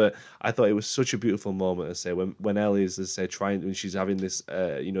at this. But I thought it was such a beautiful moment. I say when Ellie is, as I say, when she's having this,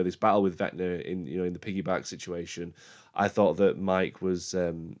 this battle with Vecna in the piggyback situation. I thought that Mike was,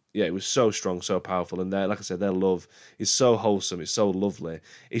 it was so strong, so powerful, and like I said, their love is so wholesome. It's so lovely.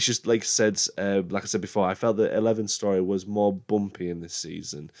 It's just like I said before, I felt that 11's story was more bumpy in this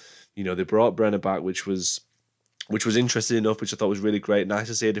season. They brought Brenna back, which was interesting enough, which I thought was really great. Nice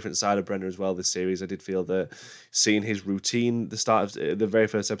to see a different side of Brenner as well this series. I did feel that seeing his routine, the start of the very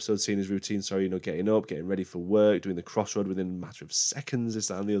first episode, seeing his routine, getting up, getting ready for work, doing the crossroad within a matter of seconds, this,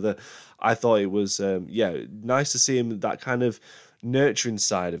 that, and the other. I thought it was, nice to see him, that kind of nurturing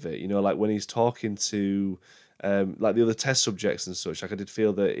side of it, like when he's talking to, like the other test subjects and such. Like, I did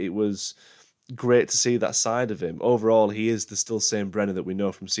feel that it was great to see that side of him. Overall, he is the still same Brenner that we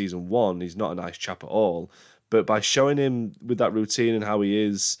know from season 1. He's not a nice chap at all. But by showing him with that routine and how he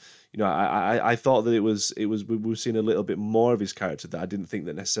is, I thought that it was we were seeing a little bit more of his character that I didn't think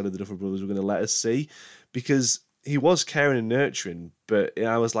that necessarily the Duffer Brothers were going to let us see, because he was caring and nurturing. But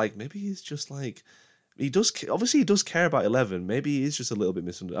I was like, maybe he's just like, he does care about 11. Maybe he is just a little bit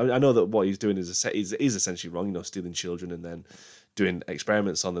misunderstood. I know that what he's doing is essentially wrong, stealing children and then doing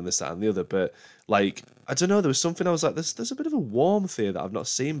experiments on them, this, that, and the other. But like, I don't know, there was something I was like, there's a bit of a warmth here that I've not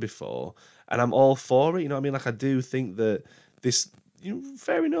seen before, and I'm all for it. You know what I mean? Like, I do think that this,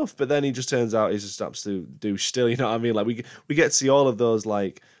 fair enough. But then he just turns out he's just absolute douche still. You know what I mean? Like, we get to see all of those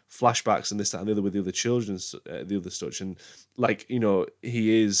like flashbacks and this, that, and the other with the other children, the other stuff, and like,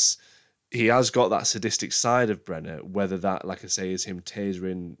 he has got that sadistic side of Brenner, whether that, like I say, is him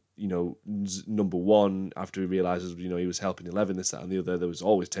tasering, number 1 after he realises, he was helping 11, this, that, and the other. There was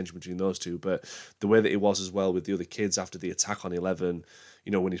always tension between those two, but the way that it was as well with the other kids after the attack on 11,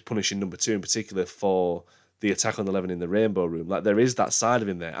 when he's punishing number 2 in particular for the attack on 11 in the Rainbow Room, like, there is that side of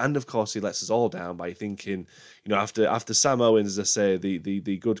him there. And of course, he lets us all down by thinking, after Sam Owens, as I say,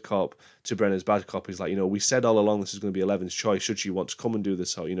 the good cop to Brenner's bad cop, is like, we said all along this is going to be 11's choice should she want to come and do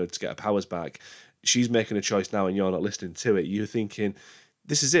this, or, to get her powers back. She's making a choice now and you're not listening to it. You're thinking,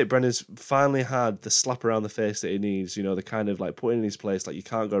 this is it. Brenner's finally had the slap around the face that he needs, the kind of like putting in his place, like, you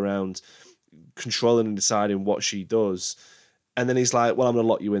can't go around controlling and deciding what she does. And then he's like, well, I'm going to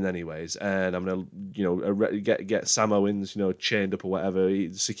lock you in anyways, and I'm going to, get Sam Owens, chained up or whatever.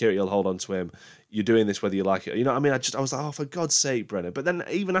 Security will hold on to him. You're doing this whether you like it. I mean, I was like, oh, for God's sake, Brenner. But then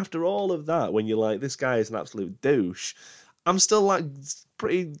even after all of that, when you're like, this guy is an absolute douche, I'm still like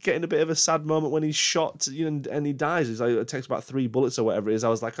getting a bit of a sad moment when he's shot, and he dies. It's like, it takes about 3 bullets or whatever it is. I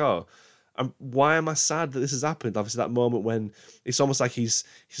was like, oh, why am I sad that this has happened? Obviously, that moment when it's almost like he's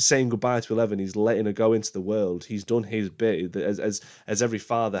saying goodbye to 11, he's letting her go into the world. He's done his bit, as every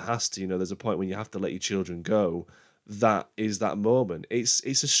father has to. There's a point when you have to let your children go. That is that moment. It's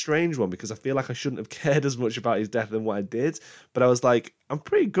a strange one, because I feel like I shouldn't have cared as much about his death than what I did. But I was like, I'm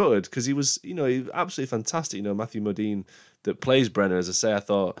pretty good, because he was, he was absolutely fantastic. Matthew Modine that plays Brenner, as I say, I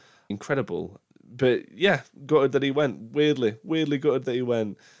thought incredible. But yeah, gutted that he went. Weirdly gutted that he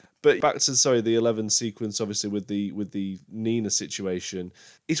went. But back to the 11 sequence, obviously with the Nina situation.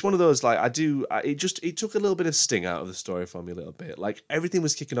 It's one of those like it took a little bit of sting out of the story for me a little bit. Like everything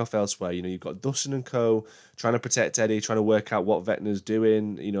was kicking off elsewhere. You know, you've got Dustin and Co. trying to protect Eddie, trying to work out what Vecna's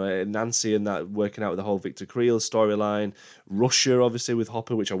doing. You know, Nancy and that working out with the whole Victor Creel storyline. Russia, obviously with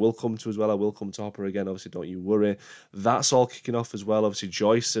Hopper, which I will come to as well. I will come to Hopper again. Obviously, don't you worry. That's all kicking off as well. Obviously,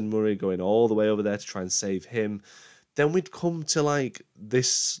 Joyce and Murray going all the way over there to try and save him. Then we'd come to like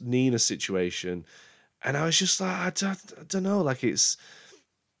this Nina situation, and I was just like, I don't know, like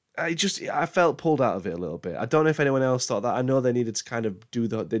I felt pulled out of it a little bit. I don't know if anyone else thought that. I know they needed to kind of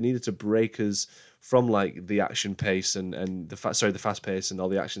they needed to break us from like the action pace and the fast pace and all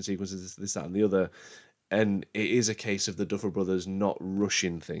the action sequences, this, that, and the other. And it is a case of the Duffer Brothers not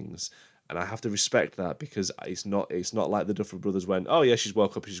rushing things. And I have to respect that because it's not like the Duffer Brothers went, oh yeah, she's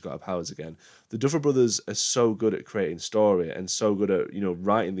woke up and she's got her powers again. The Duffer Brothers are so good at creating story and so good at, you know,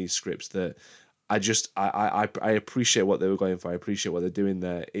 writing these scripts that I appreciate what they were going for. I appreciate what they're doing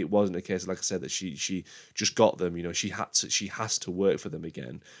there. It wasn't a case, like I said, that she just got them. You know, she has to work for them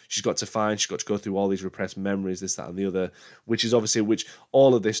again. She's got to go through all these repressed memories, this, that, and the other, which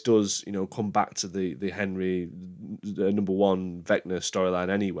all of this does, you know, come back to the Henry number one Vecna storyline,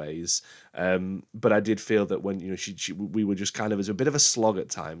 anyways. But I did feel that when, you know, we were just kind of as a bit of a slog at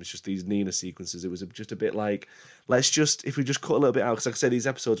times. Just these Nina sequences, it was just a bit like, if we just cut a little bit out, because like I said, these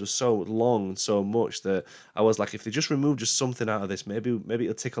episodes were so long and so much that I was like, if they just remove just something out of this, maybe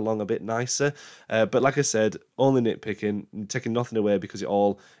it'll tick along a bit nicer. But like I said, only nitpicking, taking nothing away because it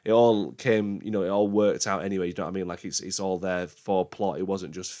all came, you know, it all worked out anyway. You know what I mean? Like it's all there for plot. It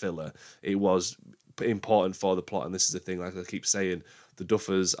wasn't just filler. It was important for the plot, and this is the thing. Like I keep saying, the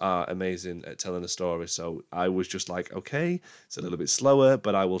Duffers are amazing at telling a story. So I was just like, okay, it's a little bit slower,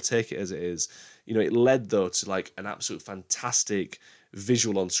 but I will take it as it is. You know, it led though to like an absolute fantastic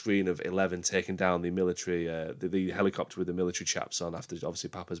visual on screen of 11 taking down the military, the helicopter with the military chaps on after obviously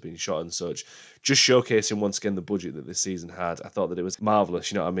Papa's been shot and such. Just showcasing once again the budget that this season had. I thought that it was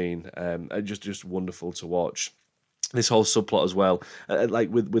marvelous. You know what I mean? Just wonderful to watch. This whole subplot as well, like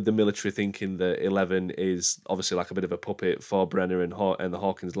with the military thinking that 11 is obviously like a bit of a puppet for Brenner and the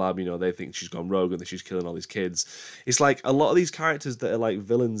Hawkins lab. You know, they think she's gone rogue and that she's killing all these kids. It's like a lot of these characters that are like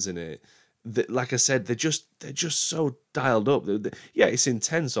villains in it, that, like I said, they're just so dialed up. Yeah, it's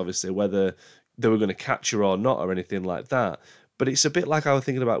intense, obviously, whether they were going to catch her or not or anything like that. But it's a bit like I was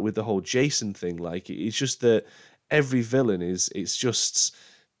thinking about with the whole Jason thing. Like, it's just that every villain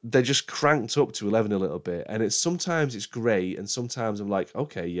they're just cranked up to 11 a little bit, and sometimes it's great, and sometimes I'm like,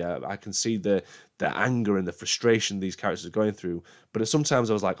 okay, yeah, I can see the anger and the frustration these characters are going through, but sometimes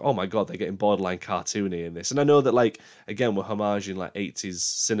I was like, oh my god, they're getting borderline cartoony in this. And I know that, like, again, we're homaging like 80s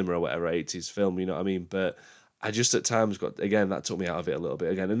cinema or whatever, 80s film, you know what I mean? But I just at times that took me out of it a little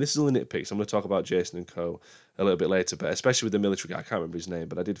bit again. And this is only nitpicks. I'm going to talk about Jason and Co. a little bit later, but especially with the military guy, I can't remember his name,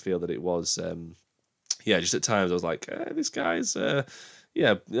 but I did feel that it was, just at times I was like, this guy's...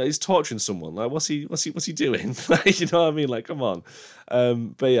 he's torturing someone. Like, what's he doing? Like, you know what I mean? Like, come on.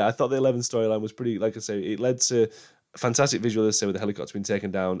 But yeah, I thought the 11 storyline was pretty. Like I say, it led to a fantastic visual, let's say, with the helicopter being taken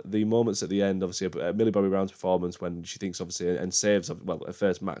down. The moments at the end, obviously, Millie Bobby Brown's performance when she thinks, obviously, and saves. Well, at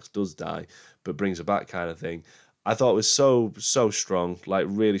first Max does die, but brings her back, kind of thing. I thought it was so strong, like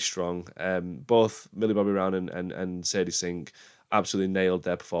really strong. Both Millie Bobby Brown and Sadie Sink absolutely nailed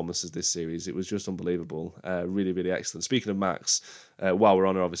their performances this series. It was just unbelievable. Really, really excellent. Speaking of Max, while we're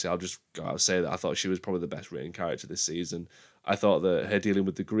on her, obviously, I'll just go out and say that I thought she was probably the best written character this season. I thought that her dealing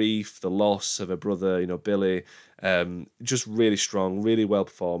with the grief, the loss of her brother, you know, Billy, just really strong, really well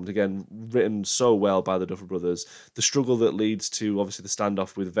performed. Again, written so well by the Duffer Brothers. The struggle that leads to, obviously, the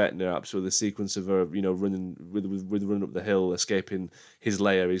standoff with Vecna, absolutely the sequence of her, you know, running up the hill, escaping his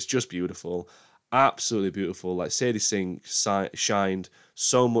lair is just beautiful. Absolutely beautiful. Like, Sadie Sink shined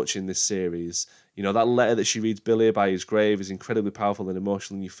so much in this series. You know, that letter that she reads Billy by his grave is incredibly powerful and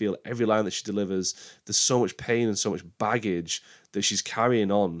emotional, and you feel every line that she delivers. There's so much pain and so much baggage that she's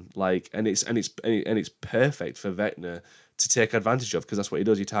carrying on. Like, and it's perfect for Vecna to take advantage of, because that's what he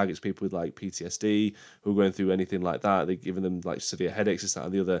does. He targets people with like PTSD who are going through anything like that. They're giving them like severe headaches, this, that,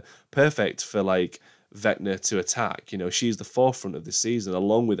 and the other. Perfect for like Vecna to attack. You know, she's the forefront of this season,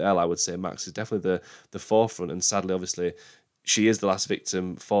 along with Elle. I would say Max is definitely the forefront, and sadly, obviously, she is the last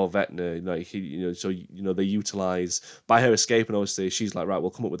victim for Vecna. They utilize by her escaping. Obviously, she's like, right, we'll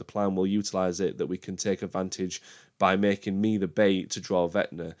come up with a plan. We'll utilize it that we can take advantage by making me the bait to draw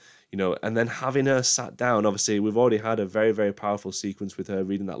Vecna. You know, and then having her sat down. Obviously, we've already had a very, very powerful sequence with her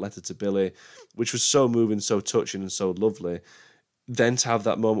reading that letter to Billy, which was so moving, so touching, and so lovely. then to have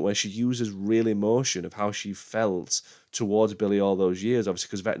that moment where she uses real emotion of how she felt towards Billy all those years, obviously,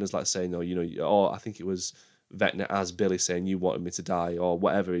 because Vecna's like saying, "No, you know," or I think it was Vecna as Billy saying, "You wanted me to die," or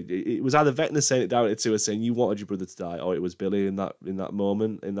whatever. It was either Vecna saying it directly to her, saying, "You wanted your brother to die," or it was Billy in that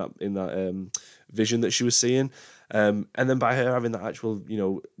moment, in that vision that she was seeing. And then by her having that actual,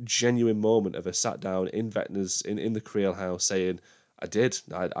 genuine moment of her sat down in Vecna's in the Creel house saying, I did.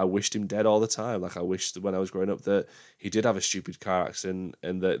 I wished him dead all the time. Like I wished that when I was growing up that he did have a stupid car accident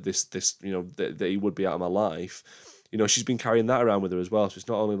and that this that he would be out of my life. She's been carrying that around with her as well. So it's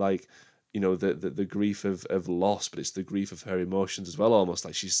not only like, the grief of loss, but it's the grief of her emotions as well. Almost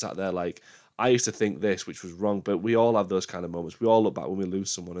like she's sat there like, I used to think this, which was wrong. But we all have those kind of moments. We all look back when we lose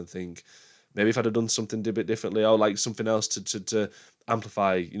someone and think, maybe if I'd have done something a bit differently or like something else to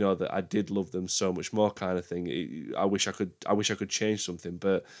amplify, that I did love them so much more kind of thing. I wish I could change something,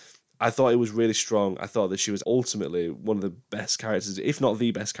 but I thought it was really strong. I thought that she was ultimately one of the best characters, if not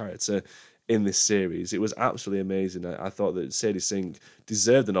the best character in this series. It was absolutely amazing. I thought that Sadie Sink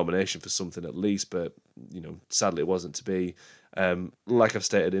deserved the nomination for something at least, but sadly it wasn't to be. Like I've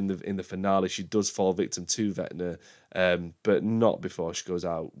stated in the finale, she does fall victim to Vecna, but not before she goes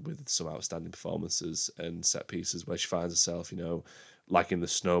out with some outstanding performances and set pieces where she finds herself, like in the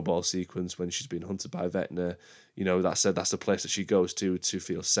snowball sequence when she's being hunted by Vecna. That's the place that she goes to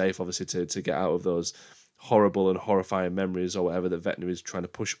feel safe, obviously to get out of those horrible and horrifying memories or whatever that Vecna is trying to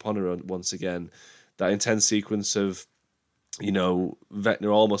push upon her once again. That intense sequence of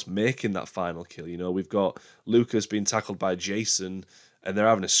Vecna almost making that final kill. We've got Lucas being tackled by Jason and they're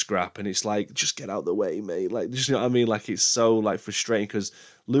having a scrap and it's like, just get out the way, mate. Like, just, you know what I mean? Like, it's so like frustrating because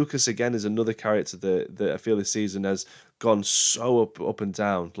Lucas again is another character that I feel this season has gone so up and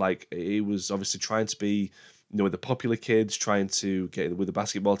down. Like, he was obviously trying to be, with the popular kids, trying to get with the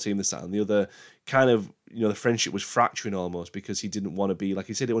basketball team, this, that, and the other. Kind of, the friendship was fracturing almost because he didn't want to be, like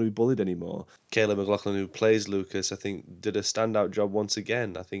he said, he didn't want to be bullied anymore. Caleb McLaughlin, who plays Lucas, I think did a standout job once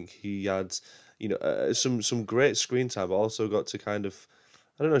again. I think he had, some great screen time, but also got to kind of,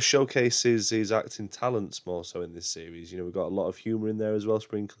 I don't know, showcase his acting talents more so in this series. We've got a lot of humour in there as well,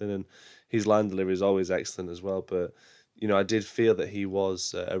 sprinkling, and his line delivery is always excellent as well. But I did feel that he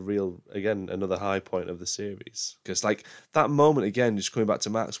was a real, again, another high point of the series. Because like that moment again, just coming back to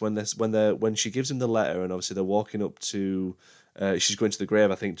Max when she gives him the letter, and obviously they're walking up to, she's going to the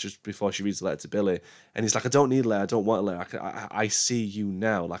grave, I think, just before she reads the letter to Billy, and he's like, I don't need a letter, I don't want a letter. I see you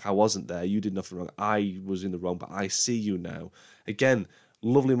now. Like I wasn't there, you did nothing wrong. I was in the wrong, but I see you now. Again,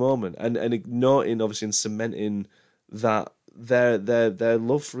 lovely moment, and ignoring obviously and cementing that their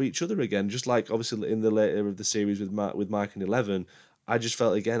love for each other again, just like obviously in the later of the series with Mike and 11. I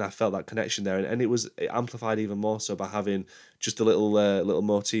felt that connection there, and it amplified even more so by having just a little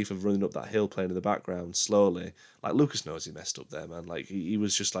motif of running up that hill playing in the background slowly. Like Lucas knows he messed up there, man. Like he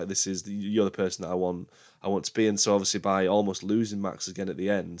was just like, you're the person that I want to be, and so obviously by almost losing Max again at the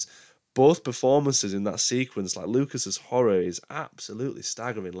end. Both performances in that sequence, like Lucas's horror is absolutely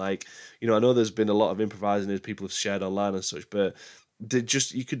staggering. Like, I know there's been a lot of improvising as people have shared online and such, but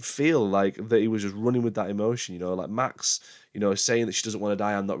you could feel like that he was just running with that emotion, like Max, saying that she doesn't want to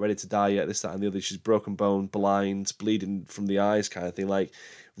die, I'm not ready to die yet, this, that, and the other. She's broken bone, blind, bleeding from the eyes kind of thing. Like,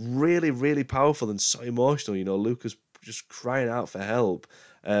 really, really powerful and so emotional, Lucas just crying out for help.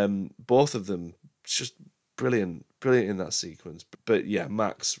 Both of them just brilliant in that sequence. But yeah,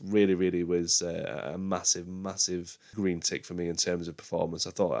 Max really, really was a massive, massive green tick for me in terms of performance.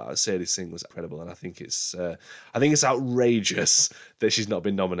 I thought Sadie Sink was incredible, and I think it's outrageous that she's not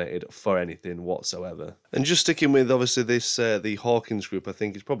been nominated for anything whatsoever. And just sticking with obviously this the Hawkins group, I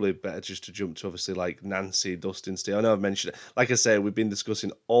think it's probably better just to jump to obviously like Nancy, Dustin, Steve. I know I've mentioned it. Like I say, we've been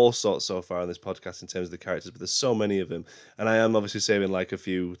discussing all sorts so far on this podcast in terms of the characters, but there's so many of them, and I am obviously saving like a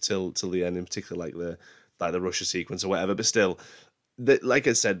few till the end, in particular like the Russia sequence or whatever, but still, like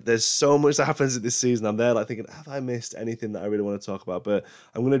I said, there's so much that happens in this season. I'm there like thinking, have I missed anything that I really want to talk about? But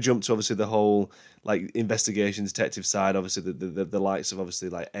I'm going to jump to obviously the whole like investigation detective side, obviously the likes of obviously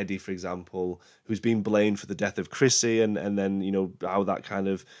like Eddie, for example, who's been blamed for the death of Chrissy, and then how that kind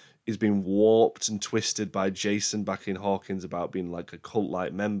of is being warped and twisted by Jason back in Hawkins about being like a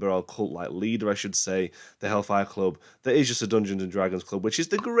cult-like member or cult-like leader, I should say, the Hellfire Club. That is just a Dungeons and Dragons club, which is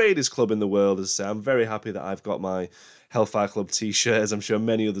the greatest club in the world, as I say. I'm very happy that I've got my Hellfire Club t-shirt, as I'm sure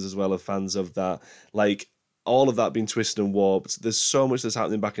many others as well are fans of that. Like, all of that being twisted and warped. There's so much that's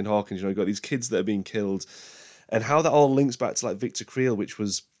happening back in Hawkins. You've got these kids that are being killed, and how that all links back to like Victor Creel, which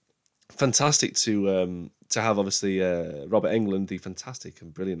was fantastic to have obviously Robert Englund, the fantastic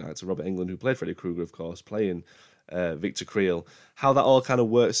and brilliant actor Robert Englund, who played Freddy Krueger, of course, playing Victor Creel. How that all kind of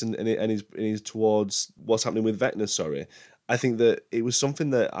works and is towards what's happening with Vecna. Sorry, I think that it was something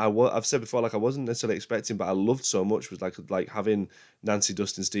that I've said before, like I wasn't necessarily expecting, but I loved so much was like having Nancy,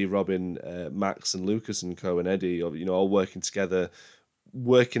 Dustin, Steve, Robin, Max, and Lucas and Co and Eddie, or all working together,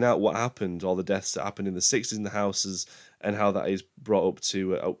 working out what happened, all the deaths that happened in the '60s in the houses, and how that is brought up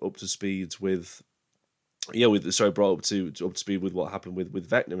to speed with. Yeah, brought up to speed with what happened with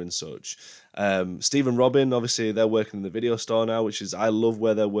Vecna and such. Steve and Robin, obviously, they're working in the video store now, which is I love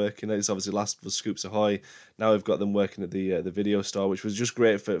where they're working. It's obviously Last was Scoops Ahoy. Now we've got them working at the video store, which was just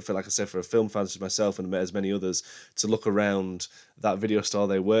great for like I said, for a film fan such as myself and as many others to look around that video store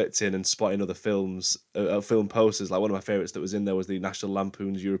they worked in and spotting other films, film posters. Like one of my favorites that was in there was the National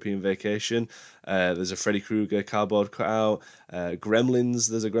Lampoon's European Vacation. There's a Freddy Krueger cardboard cutout. Gremlins,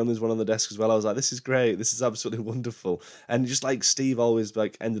 there's a Gremlins one on the desk as well. I was like, this is great. This is absolutely wonderful. And just like Steve always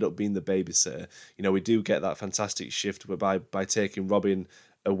like ended up being the babysitter. We do get that fantastic shift where by taking Robin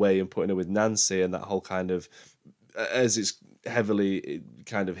away and putting her with Nancy, and that whole kind of, as it's heavily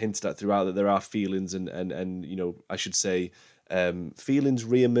kind of hinted at throughout, that there are feelings and I should say feelings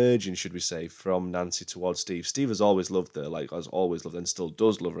re-emerging, should we say, from Nancy towards Steve. Steve has always loved her, like has always loved her, and still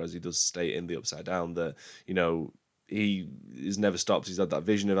does love her, as he does state in The Upside Down that he has never stopped. He's had that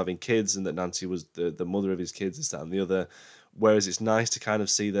vision of having kids, and that Nancy was the mother of his kids, this, that, and the other. Whereas it's nice to kind of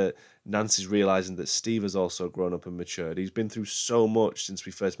see that Nancy's realising that Steve has also grown up and matured. He's been through so much since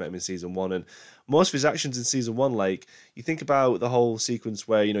we first met him in season 1, and most of his actions in season 1, like, you think about the whole sequence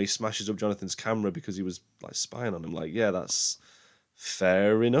where, he smashes up Jonathan's camera because he was, like, spying on him. Like, yeah, that's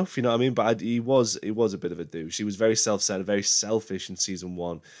fair enough, you know what I mean? But he was a bit of a douche. He was very self-centered, very selfish in season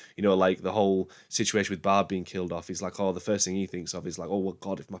 1. Like the whole situation with Barb being killed off. He's like, the first thing he thinks of is like, oh, well,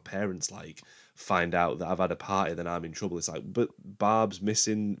 God, if my parents like find out that I've had a party, then I'm in trouble. It's like, but Barb's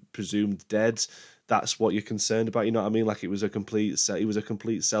missing, presumed dead. That's what you're concerned about, you know what I mean? Like he was a complete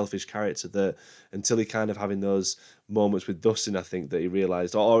selfish character that until he kind of having those moments with Dustin, I think that he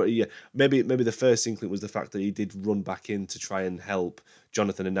realised, or yeah, maybe the first inkling was the fact that he did run back in to try and help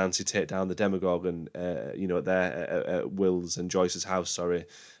Jonathan and Nancy take down the Demogorgon, at Will's and Joyce's house,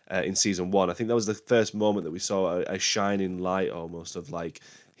 in season 1. I think that was the first moment that we saw a shining light almost of like,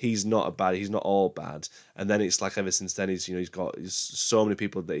 he's not all bad. And then it's like ever since then he's got so many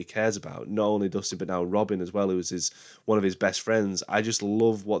people that he cares about. Not only Dustin, but now Robin as well, who is one of his best friends. I just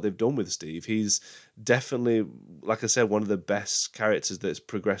love what they've done with Steve. He's definitely, like I said, one of the best characters that's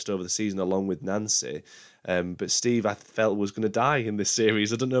progressed over the season, along with Nancy. But Steve, I felt, was going to die in this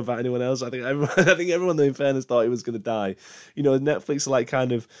series. I don't know about anyone else. I think everyone, in fairness, thought he was going to die. Netflix are like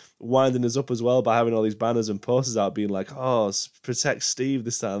kind of winding us up as well by having all these banners and posters out, being like, "Oh, protect Steve,"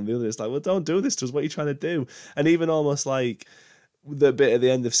 this, that, and the other. It's like, well, don't do this to us. What are you trying to do? And even almost like the bit at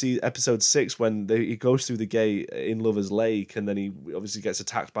the end of episode 6 when he goes through the gate in Lover's Lake, and then he obviously gets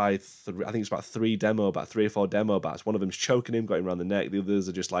attacked by I think it's about 3 or 4 demo bats. One of them's choking him, got him around the neck. The others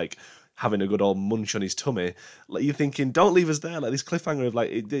are just like having a good old munch on his tummy. Like, you're thinking, don't leave us there. Like this cliffhanger of like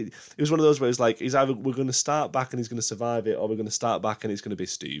it was one of those where it's like, he's either we're going to start back and he's going to survive it, or we're going to start back and it's going to be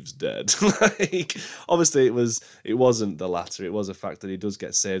Steve's dead. Like, obviously it wasn't the latter. It was a fact that he does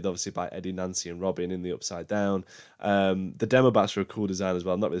get saved, obviously, by Eddie, Nancy, and Robin in the Upside Down. The demo bats were a cool design as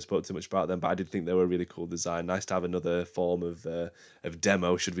well. I've not really spoke too much about them, but I did think they were a really cool design. Nice to have another form of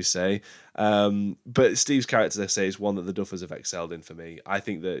demo, should we say. But Steve's character, I say, is one that the Duffers have excelled in for me. I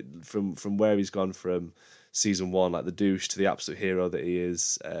think that from where he's gone from season 1, like the douche, to the absolute hero that he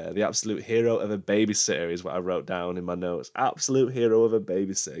is, the absolute hero of a babysitter is what I wrote down in my notes. Absolute hero of a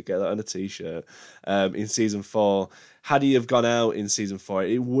babysitter. Get that on a t-shirt. In season 4, had he have gone out in season 4,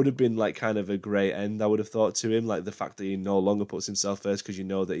 it would have been like kind of a great end, I would have thought, to him. Like the fact that he no longer puts himself first, because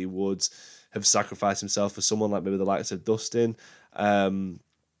that he would have sacrificed himself for someone like maybe the likes of Dustin.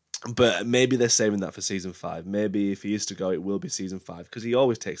 But maybe they're saving that for season 5. Maybe if he is to go, it will be season 5, because he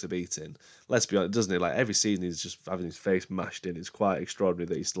always takes a beating. Let's be honest, doesn't he? Like every season, he's just having his face mashed in. It's quite extraordinary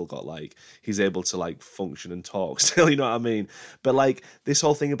that he's still got he's able to function and talk still. You know what I mean? But this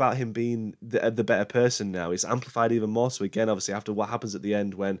whole thing about him being the better person now is amplified even more. So again, obviously, after what happens at the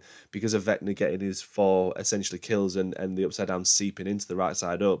end, because of Vecna getting his 4 essentially kills and the Upside Down seeping into the right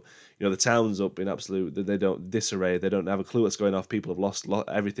side up, the town's up in absolute, they don't disarray. They don't have a clue what's going on. People have lost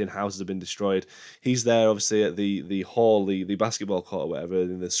everything. Houses have been destroyed. He's there, obviously, at the hall, the basketball court or whatever,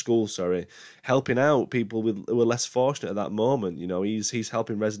 in the school, helping out people who are less fortunate at that moment. He's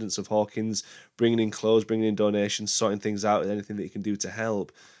helping residents of Hawkins, bringing in clothes, bringing in donations, sorting things out, and anything that he can do to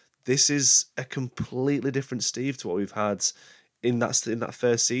help. This is a completely different Steve to what we've had in that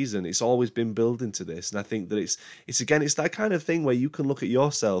first season. It's always been building to this, and I think that it's that kind of thing where you can look at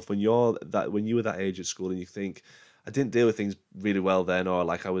yourself when you were that age at school and you think, I didn't deal with things really well then, or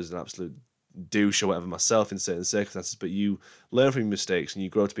I was an absolute douche or whatever myself in certain circumstances, but you learn from your mistakes and you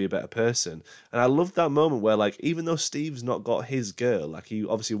grow to be a better person. And I love that moment where, like, even though Steve's not got his girl, like, he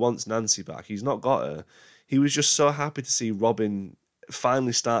obviously wants Nancy back, he's not got her. He was just so happy to see Robin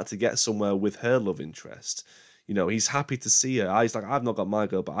finally start to get somewhere with her love interest. You know, he's happy to see her. He's like, I've not got my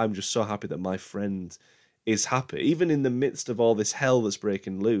girl, but I'm just so happy that my friend is happy. Even in the midst of all this hell that's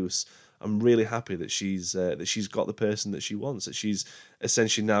breaking loose, I'm really happy that she's got the person that she wants. That she's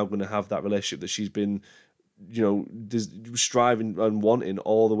essentially now going to have that relationship that she's been, you know, striving and wanting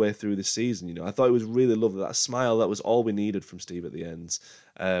all the way through this season. You know, I thought it was really lovely. That smile, that was all we needed from Steve at the end.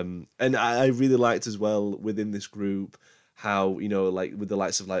 And I really liked as well within this group how, you know, like with the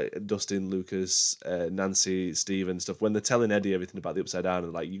likes of like Dustin, Lucas, Nancy, Steve and stuff, when they're telling Eddie everything about the Upside Down,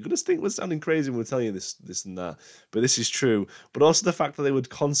 and like, you're going to think we're sounding crazy when we're telling you this and that, but this is true. But also the fact that they would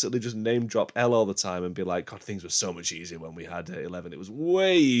constantly just name drop Elle all the time and be like, God, things were so much easier when we had 11. It was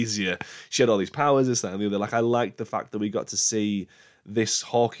way easier. She had all these powers, this, that, and the other. Like, I liked the fact that we got to see this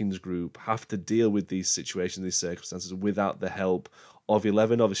Hawkins group have to deal with these situations, these circumstances, without the help of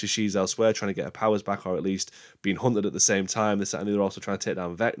 11. Obviously, she's elsewhere trying to get her powers back, or at least being hunted at the same time. This, and they're also trying to take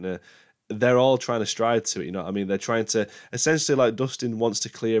down Vecna. They're all trying to stride to it, you know what I mean? They're trying to, essentially, like, Dustin wants to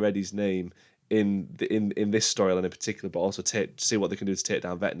clear Eddie's name in this storyline in particular, but also see what they can do to take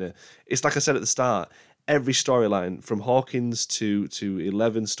down Vecna. It's like I said at the start, every storyline from Hawkins to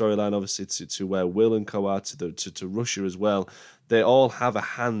 11 storyline, obviously to where Will and Co are, to Russia as well. They all have a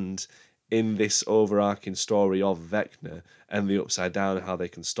hand in this overarching story of Vecna and the Upside Down and how they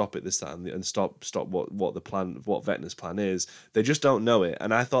can stop it, this, that, and stop what the plan, what Vecna's plan is. They just don't know it,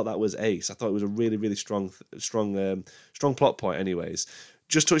 and I thought that was ace. I thought it was a really, really strong plot point. Anyways,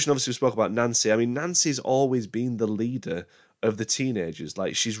 just touching, obviously we spoke about Nancy. I mean, Nancy's always been the leader of the teenagers.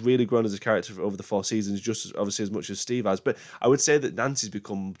 Like, she's really grown as a character over the 4 seasons, just as much as Steve has. But I would say that Nancy's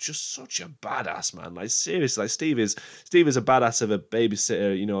become just such a badass, man. Like, seriously, like Steve is a badass of a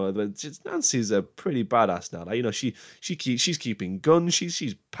babysitter, you know. But Nancy's a pretty badass now. Like, you know, she's keeping guns,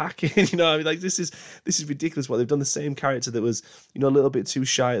 she's packing, you know. I mean, like, this is ridiculous. What they've done, the same character that was, you know, a little bit too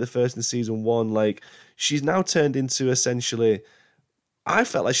shy at the first in season 1. Like, she's now turned into essentially, I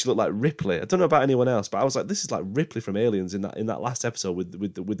felt like she looked like Ripley. I don't know about anyone else, but I was like, this is like Ripley from Aliens in that last episode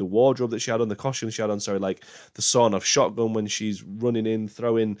with the wardrobe that she had on, the costume she had on. Sorry, like the sawn-off shotgun when she's running in,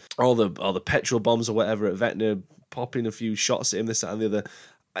 throwing all the petrol bombs or whatever at Vecna, popping a few shots at him, this, that, and the other.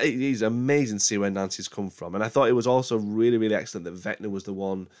 It is amazing to see where Nancy's come from, and I thought it was also really, really excellent that Vecna was the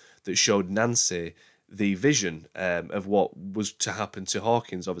one that showed Nancy the vision of what was to happen to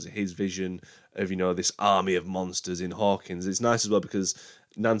Hawkins. Obviously, his vision of, you know, this army of monsters in Hawkins. It's nice as well because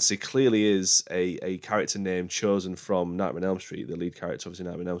Nancy clearly is a character name chosen from Nightmare on Elm Street. The lead character, obviously,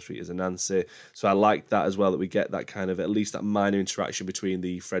 Nightmare on Elm Street is a Nancy. So I like that as well, that we get that kind of, at least that minor interaction between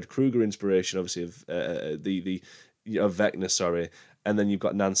the Fred Krueger inspiration, obviously, of Vecna, sorry. And then you've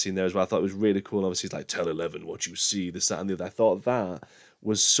got Nancy in there as well. I thought it was really cool. Obviously, it's like, tell 11 what you see, this, that, and the other. I thought that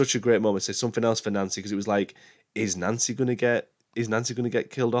was such a great moment. Say something else for Nancy, because it was like, is Nancy gonna get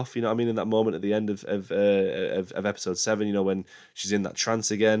killed off? You know what I mean? In that moment at the end of episode 7, you know, when she's in that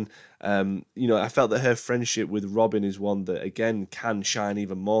trance again. You know, I felt that her friendship with Robin is one that again can shine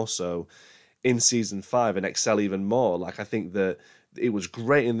even more so in season 5 and excel even more. Like, I think that it was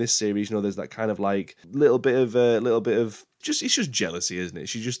great in this series. You know, there's that kind of like little bit of just, it's just jealousy, isn't it?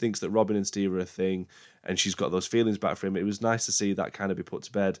 She just thinks that Robin and Steve are a thing, and she's got those feelings back for him. It was nice to see that kind of be put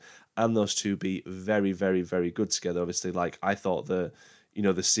to bed, and those two be very, very, very good together. Obviously, like, I thought that, you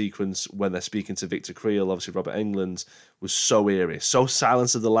know, the sequence when they're speaking to Victor Creel, obviously Robert Englund, was so eerie. So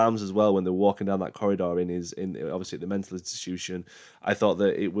Silence of the Lambs as well, when they're walking down that corridor in obviously at the mental institution. I thought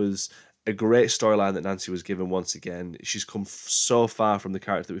that it was a great storyline that Nancy was given once again. She's come so far from the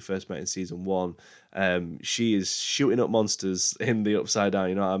character that we first met in season 1. She is shooting up monsters in the Upside Down,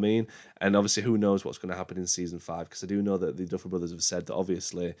 you know what I mean? And obviously, who knows what's going to happen in season 5, because I do know that the Duffer Brothers have said that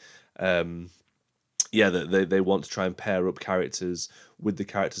obviously, that they want to try and pair up characters with the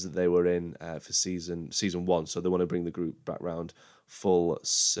characters that they were in for season 1. So they want to bring the group back round full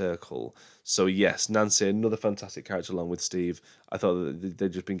circle. So yes, Nancy, another fantastic character along with Steve. I thought that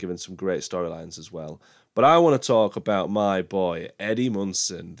they'd just been given some great storylines as well. But I want to talk about my boy, Eddie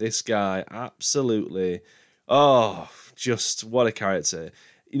Munson. This guy, absolutely, just what a character.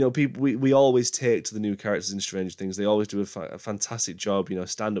 You know, people, we always take to the new characters in Stranger Things. They always do a fantastic job, you know,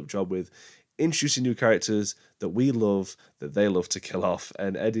 stand-up job with introducing new characters that we love, that they love to kill off.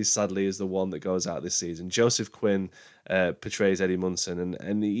 And Eddie, sadly, is the one that goes out this season. Joseph Quinn portrays Eddie Munson,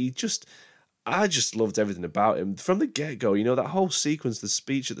 and he just, I just loved everything about him from the get-go. That whole sequence, the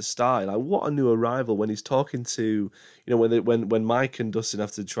speech at the start, like what a new arrival when he's talking to, when Mike and Dustin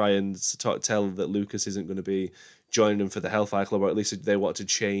have to try and tell that Lucas isn't going to be joining them for the Hellfire Club, or at least they want to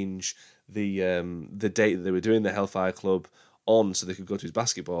change the date that they were doing the Hellfire Club on so they could go to his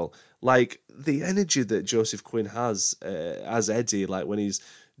basketball. Like the energy that Joseph Quinn has as Eddie, like when he's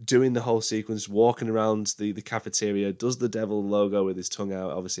doing the whole sequence, walking around the cafeteria, does the devil logo with his tongue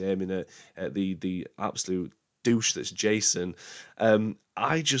out, obviously aiming at the absolute douche that's Jason.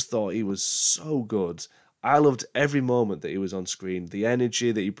 I just thought he was so good. I loved every moment that he was on screen. The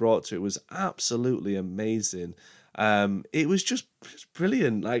energy that he brought to it was absolutely amazing. It was just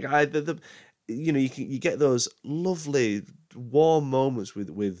brilliant. Like you get those lovely warm moments with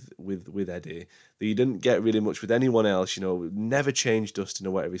Eddie that you didn't get really much with anyone else. Never change Dustin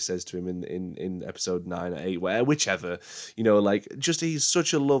or whatever he says to him in episode 9 or 8, whichever. Like just he's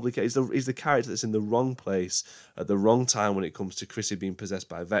such a lovely character. He's the character that's in the wrong place at the wrong time when it comes to Chrissy being possessed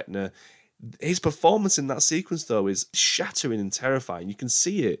by Vecna. His performance in that sequence, though, is shattering and terrifying. You can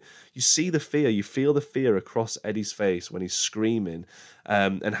see it. You see the fear. You feel the fear across Eddie's face when he's screaming.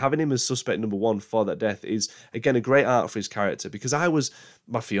 And having him as suspect number one for that death is, again, a great art for his character. Because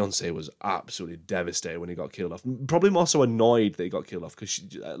my fiance was absolutely devastated when he got killed off. Probably more so annoyed that he got killed off. Because,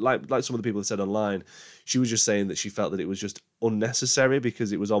 like some of the people have said online, she was just saying that she felt that it was just unnecessary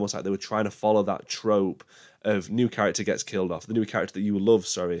because it was almost like they were trying to follow that trope of new character gets killed off. The new character that you love,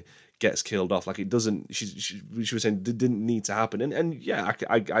 gets killed off. Like it doesn't. She was saying it didn't need to happen, and yeah,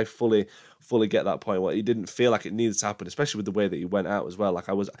 I fully get that point. Well, it didn't feel like it needed to happen, especially with the way that he went out as well. Like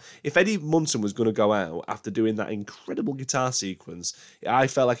if Eddie Munson was going to go out after doing that incredible guitar sequence, I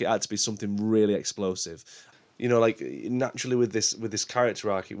felt like it had to be something really explosive. Like naturally with this character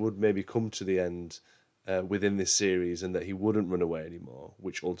arc, it would maybe come to the end within this series, and that he wouldn't run away anymore,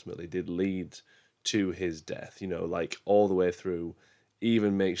 which ultimately did lead to his death. Like all the way through. He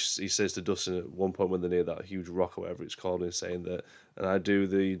says to Dustin at one point when they're near that huge rock or whatever it's called, and saying that, and I do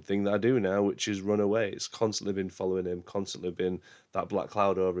the thing that I do now, which is run away. It's constantly been following him, constantly been that black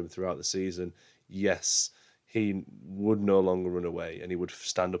cloud over him throughout the season. Yes, he would no longer run away, and he would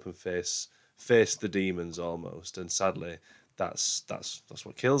stand up and face the demons almost. And sadly, that's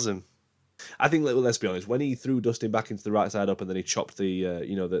what kills him. I think, let's be honest, when he threw Dustin back into the right side up and then he chopped the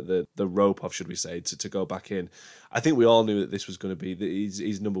the rope off, should we say, to go back in, I think we all knew that this was going to be,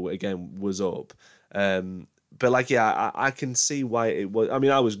 his number, again, was up. But like, yeah, I can see why it was. I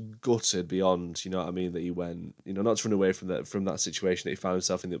mean, I was gutted beyond, you know what I mean, that he went, not to run away from that situation that he found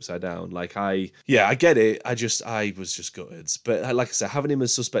himself in the Upside Down. Like, I get it. I was just gutted. But like I said, having him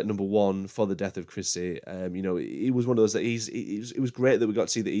as suspect number one for the death of Chrissy, he was one of those that it was great that we got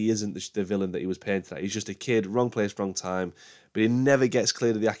to see that he isn't the villain that he was painted at. He's just a kid, wrong place, wrong time. But he never gets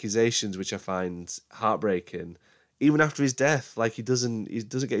cleared of the accusations, which I find heartbreaking. Even after his death, like he doesn't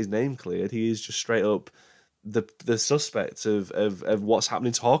get his name cleared. He is just straight up the suspect of what's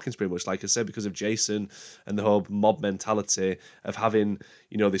happening to Hawkins, pretty much, like I said, because of Jason and the whole mob mentality of having,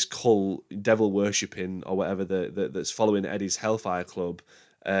 this cult, devil worshipping or whatever that's following Eddie's Hellfire Club.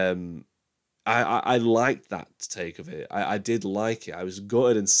 I liked that take of it. I did like it. I was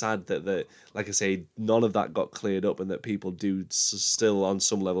gutted and sad that like I say, none of that got cleared up, and that people do still on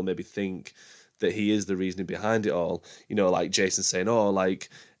some level maybe think that he is the reasoning behind it all. Like Jason saying, oh,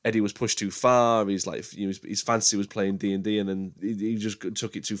 like Eddie was pushed too far. He's like, his fantasy was playing D&D, and then he just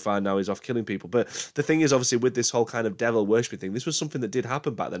took it too far. Now he's off killing people. But the thing is, obviously, with this whole kind of devil worshipping thing, this was something that did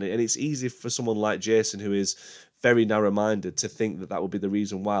happen back then, and it's easy for someone like Jason, who is very narrow-minded, to think that would be the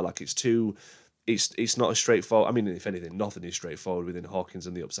reason why. Like it's not as straightforward. I mean, if anything, nothing is straightforward within Hawkins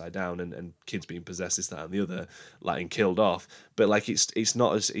and the Upside Down, and kids being possessed, this, that, and the other, like, and killed off. But like, it's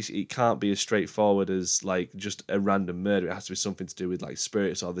not as it can't be as straightforward as like just a random murder. It has to be something to do with like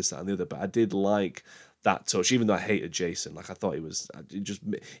spirits or this, that, and the other. But I did like that touch, even though I hated Jason. Like, I thought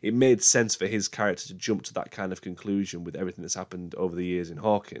it made sense for his character to jump to that kind of conclusion with everything that's happened over the years in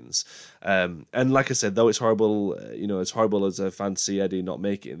Hawkins. And like I said, though it's horrible, as horrible as a fan to see Eddie not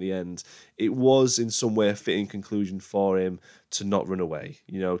make it in the end, it was in some way a fitting conclusion for him to not run away,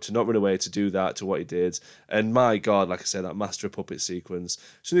 to do that, to what he did. And my God, like I said, that master of puppet sequence,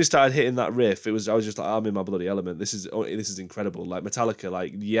 as soon as he started hitting that riff, I was just like, I'm in my bloody element. This is incredible. Like Metallica,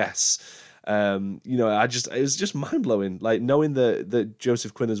 like, yes. It was just mind blowing. Like, knowing that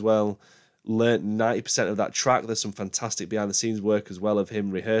Joseph Quinn as well learnt 90% of that track. There's some fantastic behind the scenes work as well of him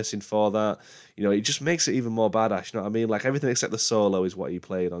rehearsing for that. It just makes it even more badass. You know what I mean? Like, everything except the solo is what he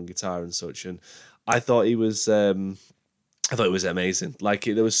played on guitar and such. And I thought he was I thought it was amazing. Like,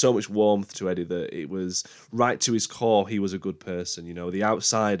 there was so much warmth to Eddie that it was right to his core. He was a good person, you know, the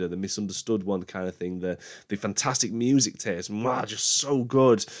outsider, the misunderstood one kind of thing, the fantastic music taste. Wow, just so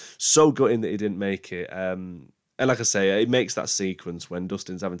good. So gutting that he didn't make it. And like I say, it makes that sequence when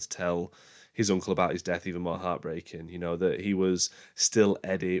Dustin's having to tell his uncle about his death even more heartbreaking, you know, that he was still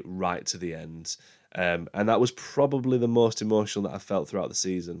Eddie right to the end. And that was probably the most emotional that I felt throughout the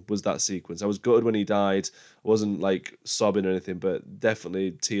season, was that sequence. I was gutted when he died. I wasn't like sobbing or anything, but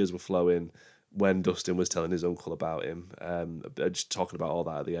definitely tears were flowing when Dustin was telling his uncle about him. Just talking about all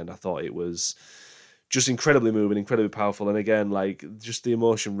that at the end. I thought it was just incredibly moving, incredibly powerful. And again, like, just the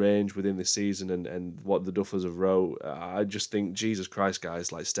emotion range within this season and what the Duffers have wrote. I just think, Jesus Christ,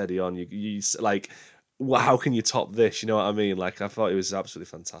 guys, like, steady on. You like, how can you top this? You know what I mean? Like, I thought it was absolutely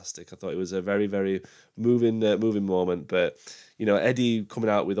fantastic. I thought it was a very, very moving moment. But, you know, Eddie coming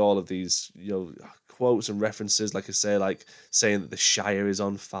out with all of these, you know, quotes and references, like I say, like saying that the Shire is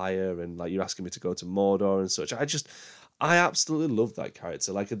on fire and like you're asking me to go to Mordor and such. I absolutely loved that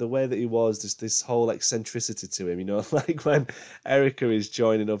character. Like, the way that he was, this whole eccentricity to him, you know, like when Erica is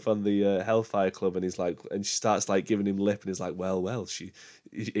joining up on the Hellfire Club and he's like, and she starts like giving him lip and he's like, well,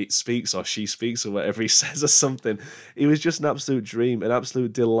 it speaks or she speaks or whatever he says or something. It was just an absolute dream, an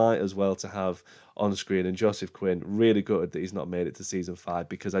absolute delight as well to have on screen. And Joseph Quinn, really gutted that he's not made it to season 5,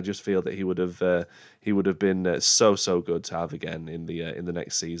 because I just feel that he would have been so good to have again in the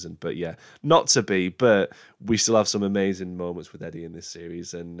next season. But yeah, not to be. But we still have some amazing moments with Eddie in this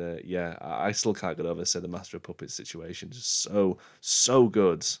series, and yeah, I still can't get over the Master of Puppets situation. Just so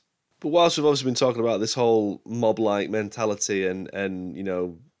good. But whilst we've obviously been talking about this whole mob-like mentality and you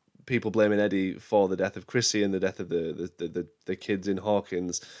know, people blaming Eddie for the death of Chrissy and the death of the kids in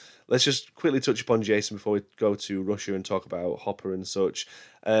Hawkins, let's just quickly touch upon Jason before we go to Russia and talk about Hopper and such.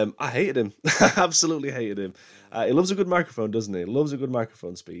 I hated him. I absolutely hated him. He loves a good microphone, doesn't he? Loves a good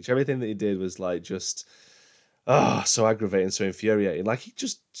microphone speech. Everything that he did was like just so aggravating, so infuriating. Like, he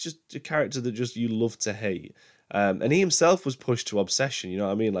just a character that just you love to hate. And he himself was pushed to obsession, you know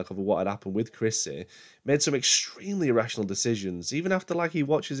what I mean? Like, over what had happened with Chrissy. Made some extremely irrational decisions, even after, like, he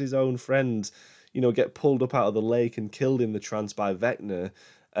watches his own friend, you know, get pulled up out of the lake and killed in the trance by Vecna.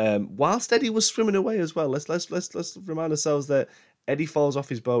 Whilst Eddie was swimming away as well. Let's remind ourselves that Eddie falls off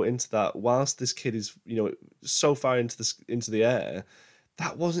his boat into that whilst this kid is, you know, so far into the air.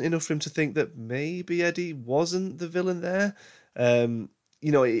 That wasn't enough for him to think that maybe Eddie wasn't the villain there.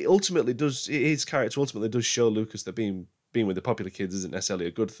 You know, his character ultimately does show Lucas that being with the popular kids isn't necessarily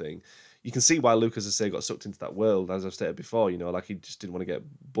a good thing. You can see why Lucas, as I say, got sucked into that world, as I've stated before, you know, like he just didn't want to get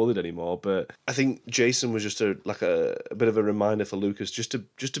bullied anymore. But I think Jason was just a bit of a reminder for Lucas just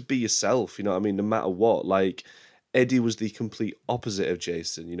to be yourself, you know what I mean, no matter what. Like, Eddie was the complete opposite of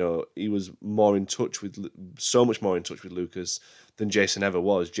Jason, you know. He was so much more in touch with Lucas than Jason ever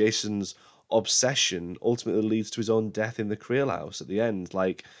was. Jason's obsession ultimately leads to his own death in the Creel house at the end.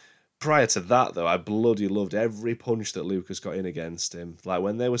 Like, prior to that, though, I bloody loved every punch that Lucas got in against him. Like,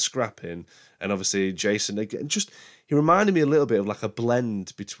 when they were scrapping, and obviously Jason, again, he reminded me a little bit of like a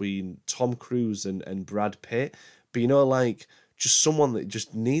blend between Tom Cruise and Brad Pitt. But, you know, like, just someone that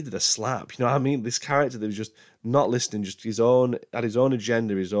just needed a slap. You know what I mean? This character that was just not listening, just had his own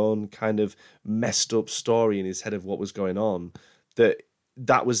agenda, his own kind of messed up story in his head of what was going on.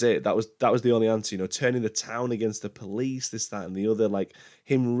 That was it. That was the only answer, you know, turning the town against the police, this, that, and the other, like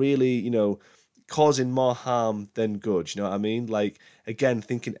him really, you know, causing more harm than good, you know what I mean? Like, again,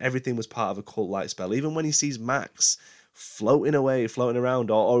 thinking everything was part of a cult-like spell. Even when he sees Max floating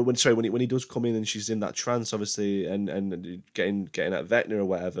around, or when he does come in and she's in that trance, obviously, and getting at Vecna or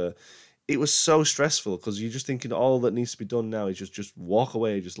whatever, it was so stressful because you're just thinking all that needs to be done now is just walk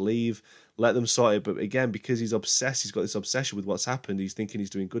away, just leave, let them sort it. But again, because he's obsessed, he's got this obsession with what's happened. He's thinking he's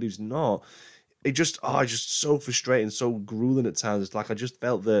doing good, he's not. It just so frustrating, so grueling at times. It's like I just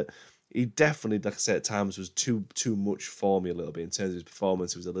felt that he definitely, like I said, at times was too much for me a little bit in terms of his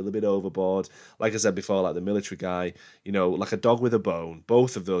performance. He was a little bit overboard. Like I said before, like the military guy, you know, like a dog with a bone.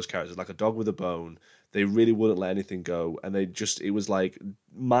 Both of those characters, like a dog with a bone. They really wouldn't let anything go, and it was like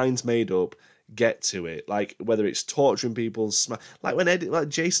minds made up. Get to it, like whether it's torturing people, like when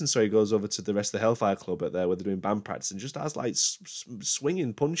Jason, goes over to the rest of the Hellfire Club out there where they're doing band practice and just has like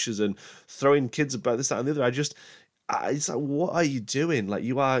swinging punches and throwing kids about this, that, and the other. It's like, what are you doing? Like,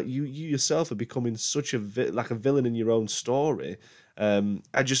 you yourself are becoming such a villain in your own story. I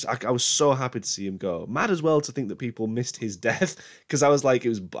was so happy to see him go. Mad as well to think that people missed his death, because I was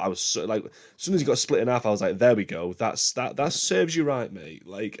so, like, as soon as he got split in half, I was like, there we go. That serves you right, mate.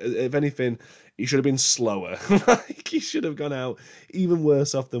 Like, if anything, he should have been slower. Like, he should have gone out even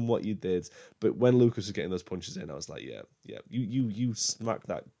worse off than what you did. But when Lucas was getting those punches in, I was like, yeah, you smack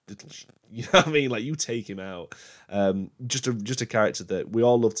that little, you know what I mean? Like, you take him out. Just a character that we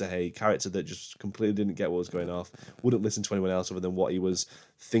all love to hate, character that just completely didn't get what was going off, wouldn't listen to anyone else other than what he was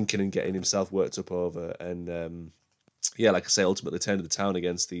thinking and getting himself worked up over. And like I say, ultimately turned the town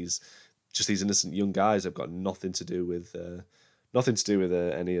against these innocent young guys. Have got nothing to do with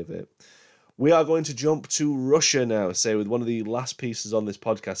any of it. We are going to jump to Russia now, say, with one of the last pieces on this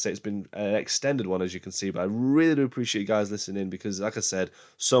podcast. Say, it's been an extended one, as you can see, but I really do appreciate you guys listening because, like I said,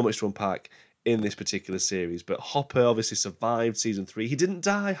 so much to unpack in this particular series. But Hopper obviously survived season 3. He didn't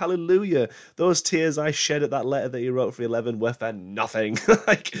die, hallelujah. Those tears I shed at that letter that he wrote for 11 were for nothing.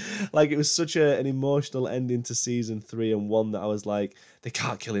 like it was such an emotional ending to season 3, and one that I was like, they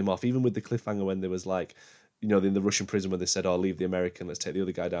can't kill him off, even with the cliffhanger when there was like, you know, in the Russian prison when they said, "Oh, leave the American, let's take the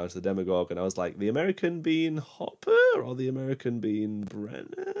other guy down to the demagogue." And I was like, the American being Hopper or the American being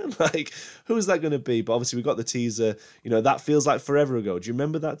Brennan? Like, who's that going to be? But obviously we got the teaser, you know, that feels like forever ago. Do you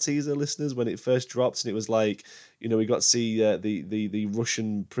remember that teaser, listeners, when it first dropped? And it was like, you know, we got to see the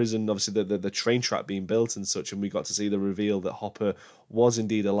Russian prison, obviously the train track being built and such, and we got to see the reveal that Hopper was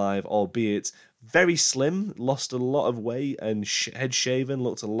indeed alive, albeit very slim, lost a lot of weight, and head shaven,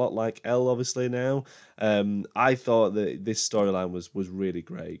 looked a lot like Elle, obviously, now. I thought that this storyline was really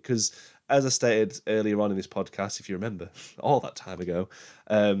great, because, as I stated earlier on in this podcast, if you remember, all that time ago,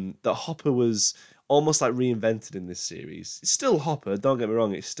 that Hopper was almost like reinvented in this series. It's still Hopper, don't get me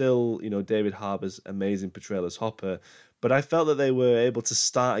wrong, it's still, you know, David Harbour's amazing portrayal as Hopper, but I felt that they were able to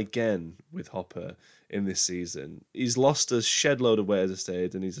start again with Hopper in this season. He's lost a shed load of weight, as I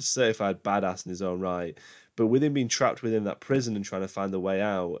stated, and he's a certified badass in his own right. But with him being trapped within that prison and trying to find a way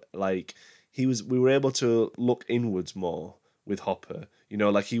out, like, we were able to look inwards more with Hopper. You know,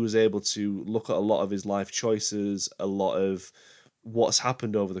 like, he was able to look at a lot of his life choices, a lot of what's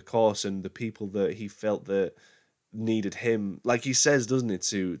happened over the course, and the people that he felt that needed him. Like he says, doesn't it,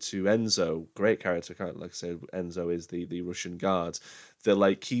 to Enzo, great character, like I said, Enzo is the Russian guard, that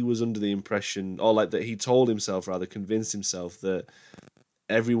like he was under the impression, or like that he told himself, rather convinced himself, that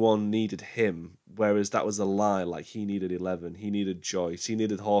everyone needed him, whereas that was a lie. Like, he needed 11, he needed Joyce, he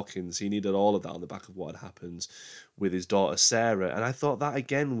needed Hawkins, he needed all of that on the back of what had happened with his daughter Sarah. And I thought that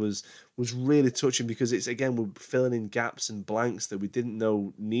again was really touching, because it's, again, we're filling in gaps and blanks that we didn't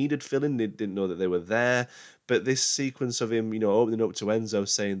know needed filling, didn't know that they were there. But this sequence of him, you know, opening up to Enzo,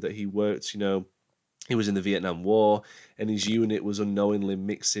 saying that he worked, you know, he was in the Vietnam War, and his unit was unknowingly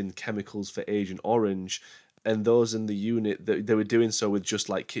mixing chemicals for Agent Orange, and those in the unit, that they were doing so with just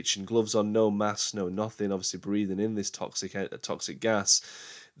like kitchen gloves on, no masks, no nothing, obviously breathing in this toxic gas.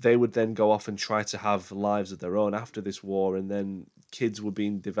 They would then go off and try to have lives of their own after this war, and then kids were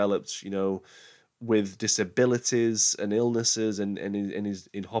being developed, you know, with disabilities and illnesses, and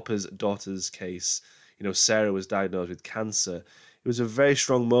in Hopper's daughter's case, you know, Sarah was diagnosed with cancer. It was a very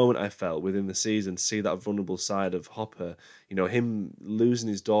strong moment, I felt, within the season, to see that vulnerable side of Hopper. You know, him losing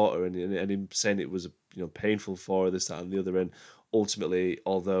his daughter, and him saying it was, you know, painful for her, this, that, and the other. And ultimately,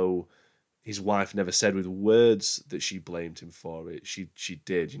 although his wife never said with words that she blamed him for it, she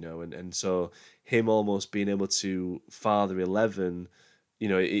did, you know. And so him almost being able to father 11, you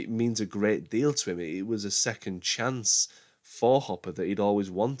know, it means a great deal to him. It was a second chance for Hopper that he'd always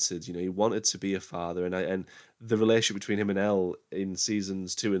wanted. You know, he wanted to be a father, and the relationship between him and Elle in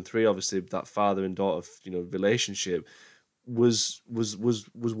seasons 2 and 3, obviously that father and daughter, you know, relationship was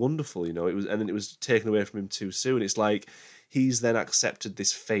wonderful. You know, it was, and then it was taken away from him too soon. It's like he's then accepted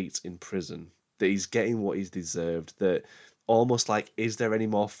this fate in prison, that he's getting what he's deserved. That almost like, is there any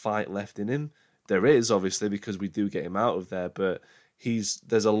more fight left in him? There is, obviously, because we do get him out of there, but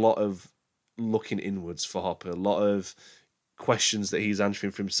there's a lot of looking inwards for Hopper, a lot of questions that he's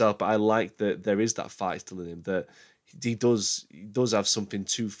answering for himself. But I like that there is that fight still in him, that he does have something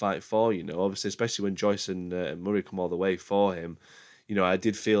to fight for, you know. Obviously, especially when Joyce and Murray come all the way for him, you know, I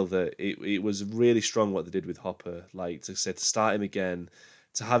did feel that it was really strong what they did with Hopper, like to start him again,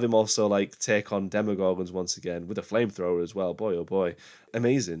 to have him also like take on Demogorgons once again with a flamethrower as well. Boy, oh boy,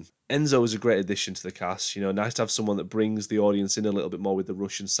 amazing. Enzo was a great addition to the cast, you know, nice to have someone that brings the audience in a little bit more with the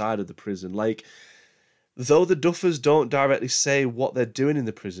Russian side of the prison. Like, though the Duffers don't directly say what they're doing in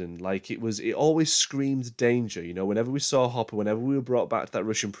the prison, like, it always screamed danger, you know. Whenever we saw Hopper, whenever we were brought back to that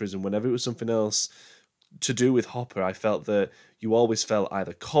Russian prison, whenever it was something else to do with Hopper, I felt that you always felt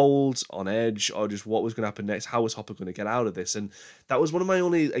either cold, on edge, or just what was going to happen next. How was Hopper going to get out of this? And that was one of my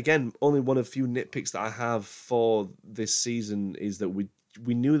only one of few nitpicks that I have for this season, is that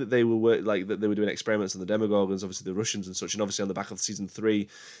we knew that they were that they were doing experiments on the Demogorgons, obviously the Russians and such, and obviously on the back of season 3,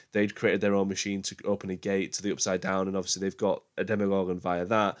 they'd created their own machine to open a gate to the Upside Down, and obviously they've got a Demogorgon via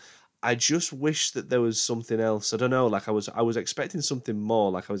that. I just wish that there was something else. I don't know. Like I was expecting something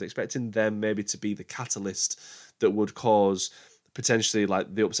more. Like I was expecting them maybe to be the catalyst that would cause potentially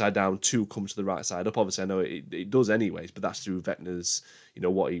like the Upside Down to come to the right side up. Obviously, I know it does anyways, but that's through Vecna's,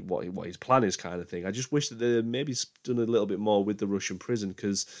 what his plan is, kind of thing. I just wish that they maybe done a little bit more with the Russian prison,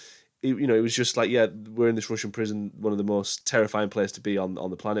 because it was just like, yeah, we're in this Russian prison, one of the most terrifying places to be on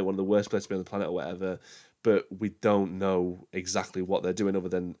the planet, one of the worst places to be on the planet or whatever. But we don't know exactly what they're doing other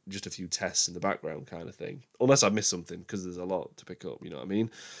than just a few tests in the background, kind of thing. Unless I missed something, because there's a lot to pick up, you know what I mean?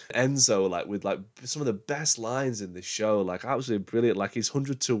 Enzo, like, with like some of the best lines in this show, like absolutely brilliant. Like he's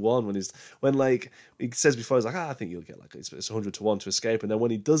 100 to 1 when like he says before, he's like, I think you'll get like it's 100 to 1 to escape. And then when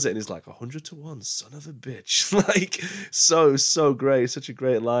he does it, and he's like 100 to 1, son of a bitch. Like so great, such a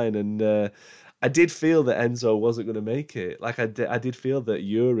great line. And I did feel that Enzo wasn't going to make it. Like I did feel that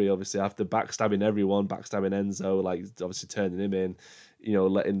Yuri, obviously after backstabbing everyone, backstabbing Enzo, like obviously turning him in,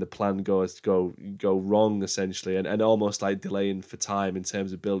 letting the plan go wrong essentially, and almost like delaying for time in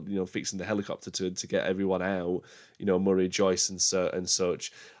terms of fixing the helicopter to get everyone out. Murray, Joyce, and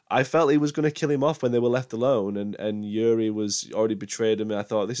such. I felt he was going to kill him off when they were left alone, and Yuri was already betrayed him. And I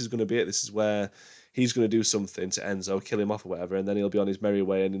thought, this is going to be it. This is where he's going to do something to Enzo, kill him off or whatever, and then he'll be on his merry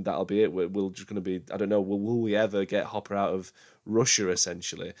way, and that'll be it. We're just going to be, I don't know, will we ever get Hopper out of Russia,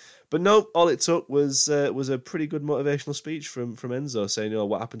 essentially? But no, all it took was a pretty good motivational speech from Enzo saying,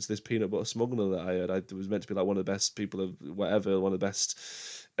 what happened to this peanut butter smuggler that I heard? I was meant to be like one of the best people of whatever, one of the best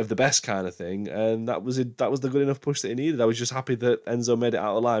of the best kind of thing, and that was it. That was the good enough push that he needed. I was just happy that Enzo made it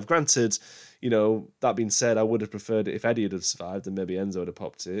out alive. Granted, that being said, I would have preferred it if Eddie had survived and maybe Enzo would have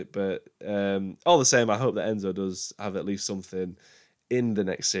popped it. But all the same, I hope that Enzo does have at least something in the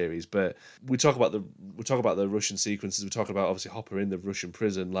next series. But we talk about the Russian sequences. We talk about obviously Hopper in the Russian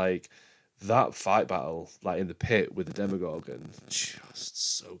prison, like that fight battle, like in the pit with the Demogorgon,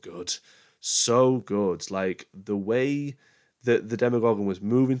 just so good. Like the way that the Demogorgon was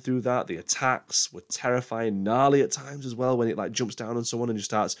moving through that, the attacks were terrifying, gnarly at times as well, when it like jumps down on someone and just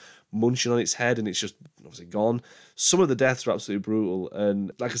starts munching on its head and it's just obviously gone. Some of the deaths were absolutely brutal,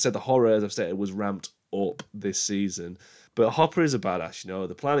 and like I said, the horror, as I've stated, was ramped up this season. But Hopper is a badass,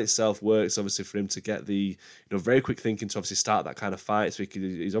 the plan itself works obviously for him to get the, very quick thinking to obviously start that kind of fight. So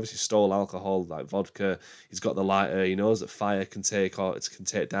he's obviously stole alcohol, like vodka. He's got the lighter. He knows that fire can take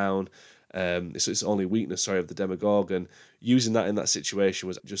down. It's its only weakness, of the Demogorgon. Using that in that situation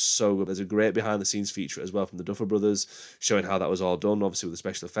was just so good. There's a great behind the scenes feature as well from the Duffer Brothers, showing how that was all done, obviously with the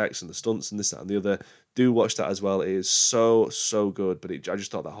special effects and the stunts and this, that, and the other. Do watch that as well. It is so good. But I just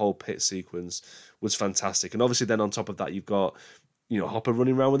thought that whole pit sequence was fantastic. And obviously then on top of that, you've got Hopper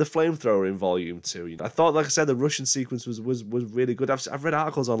running around with a flamethrower in Volume 2. I thought, like I said, the Russian sequence was really good. I've read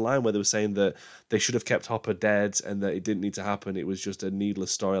articles online where they were saying that they should have kept Hopper dead and that it didn't need to happen. It was just a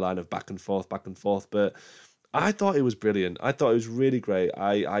needless storyline of back and forth. But I thought it was brilliant. I thought it was really great.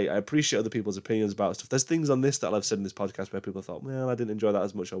 I appreciate other people's opinions about stuff. There's things on this that I've said in this podcast where people thought, well, I didn't enjoy that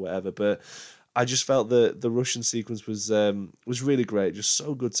as much or whatever. But I just felt that the Russian sequence was really great. Just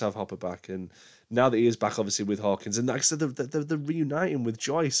so good to have Hopper back. And now that he is back, obviously, with Hawkins, and like I said, the reuniting with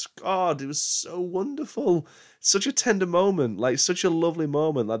Joyce, God, it was so wonderful. Such a tender moment, like such a lovely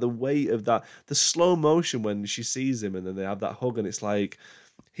moment, like the weight of that, the slow motion when she sees him and then they have that hug, and it's like,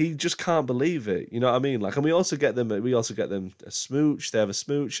 he just can't believe it. You know what I mean? Like, and we also get them a smooch. They have a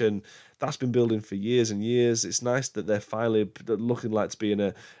smooch, and that's been building for years and years. It's nice that they're finally looking like to be in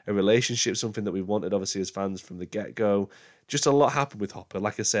a relationship, something that we've wanted, obviously, as fans from the get-go. Just a lot happened with Hopper.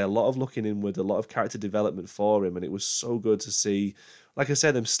 Like I say, a lot of looking inward, a lot of character development for him, and it was so good to see, like I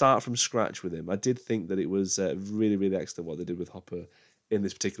said, them start from scratch with him. I did think that it was really, really excellent what they did with Hopper in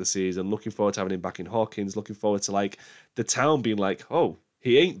this particular season. Looking forward to having him back in Hawkins. Looking forward to, like, the town being like, oh,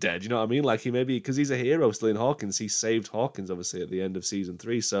 he ain't dead, you know what I mean? Like, he maybe, because he's a hero still in Hawkins, he saved Hawkins, obviously, at the end of season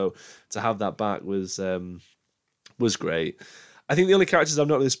 3, so to have that back was great. I think the only characters I've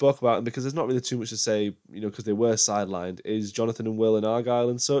not really spoke about, and because there's not really too much to say, because they were sidelined, is Jonathan and Will and Argyle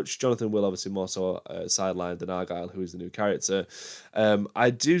and such. Jonathan and Will, obviously, more so sidelined than Argyle, who is the new character. I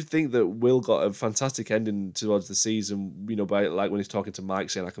do think that Will got a fantastic ending towards the season, by, like, when he's talking to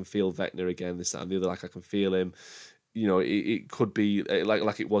Mike, saying, I can feel Vecna again, this, that, and the other, like, I can feel him. It could be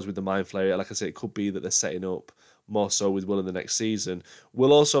like it was with the Mind Flayer. Like I said, it could be that they're setting up more so with Will in the next season.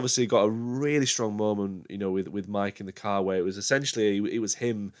 Will also obviously got a really strong moment, with Mike in the car, where it was essentially, it was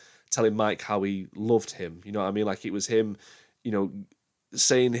him telling Mike how he loved him. You know what I mean? Like, it was him,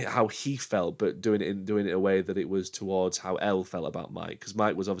 saying how he felt, but doing it in a way that it was towards how Elle felt about Mike, because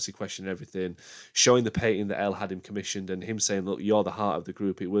Mike was obviously questioning everything, showing the painting that Elle had him commissioned, and him saying, "Look, you're the heart of the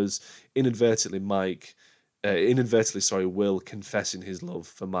group." It was Will confessing his love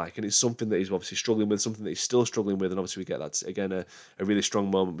for Mike, and it's something that he's obviously struggling with, something that he's still struggling with, and obviously we get that again a really strong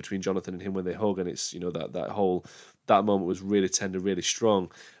moment between Jonathan and him when they hug, and it's that moment was really tender, really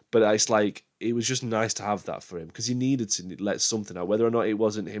strong. But it's like, it was just nice to have that for him, because he needed to let something out, whether or not it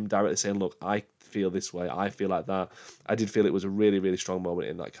wasn't him directly saying, "Look, I feel this way, I feel like that." I did feel it was a really, really strong moment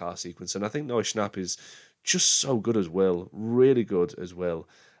in that car sequence, and I think Noah Schnapp is just so good as Will, really good as Will.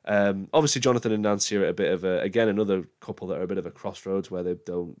 Obviously, Jonathan and Nancy are at a bit of another couple that are a bit of a crossroads where they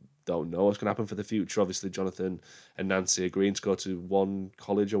don't know what's going to happen for the future. Obviously, Jonathan and Nancy agreeing to go to one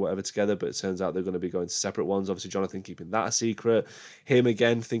college or whatever together, but it turns out they're going to be going to separate ones. Obviously, Jonathan keeping that a secret. Him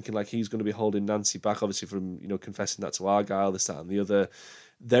again thinking like he's going to be holding Nancy back, obviously from confessing that to Argyle, this, that, and the other.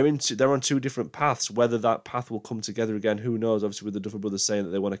 They're on two different paths. Whether that path will come together again, who knows? Obviously, with the Duffer Brothers saying that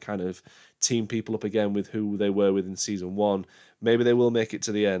they want to kind of team people up again with who they were with in season one, maybe they will make it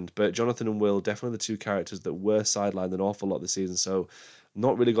to the end. But Jonathan and Will, definitely the two characters that were sidelined an awful lot this season. So,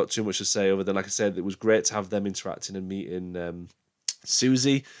 not really got too much to say other than, like I said, it was great to have them interacting and meeting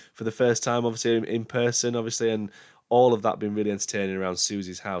Susie for the first time, obviously in person, obviously, and all of that being really entertaining around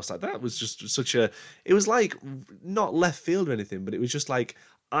Susie's house. Like, that was just it was like not left field or anything, but it was just like,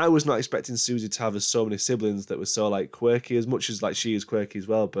 I was not expecting Susie to have so many siblings that were so like quirky, as much as like she is quirky as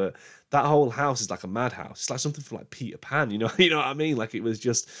well. But that whole house is like a madhouse. It's like something from like Peter Pan, you know what I mean? Like, it was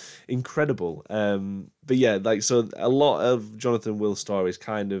just incredible. But yeah, like, so a lot of Jonathan Will's stories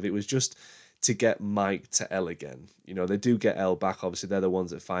it was just to get Mike to Elle again. They do get Elle back. Obviously, they're the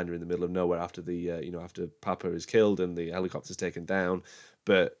ones that find her in the middle of nowhere after after Papa is killed and the helicopter's taken down.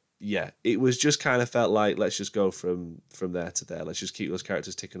 But yeah, it was just kind of felt like, let's just go from there to there. Let's just keep those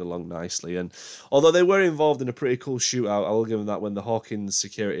characters ticking along nicely. And although they were involved in a pretty cool shootout, I will give them that, when the Hawkins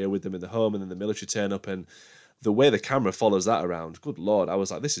security are with them in the home and then the military turn up, and the way the camera follows that around, good Lord, I was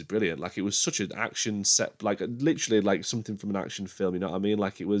like, this is brilliant. Like, it was such an action set, like literally like something from an action film, you know what I mean?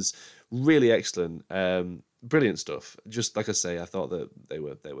 Like, it was really excellent. Brilliant stuff. Just like I say, I thought that they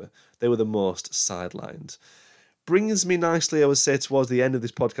were the most sidelined. Brings me nicely, I would say, towards the end of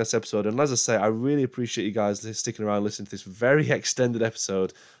this podcast episode. And as I say, I really appreciate you guys sticking around listening to this very extended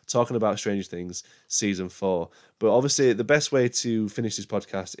episode talking about Stranger Things Season 4. But obviously, the best way to finish this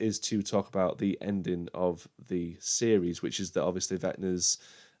podcast is to talk about the ending of the series, which is that obviously Vecna's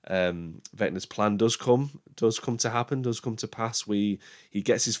plan does come to happen, does come to pass. He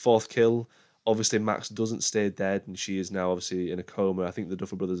gets his fourth kill. Obviously, Max doesn't stay dead, and she is now obviously in a coma. I think the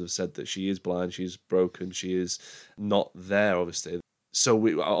Duffer Brothers have said that she is blind, she is broken, she is not there, obviously. So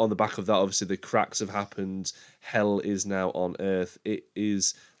on the back of that, obviously, the cracks have happened. Hell is now on Earth. It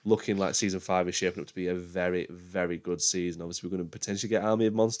is looking like Season 5 is shaping up to be a very, very good season. Obviously, we're going to potentially get Army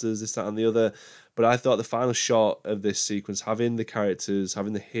of Monsters, this, that, and the other. But I thought the final shot of this sequence, having the characters,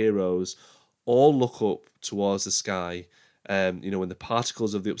 having the heroes all look up towards the sky, when the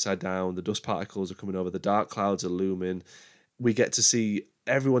particles of the Upside Down, the dust particles are coming over, the dark clouds are looming, we get to see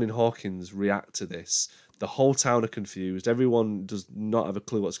everyone in Hawkins react to this. The whole town are confused. Everyone does not have a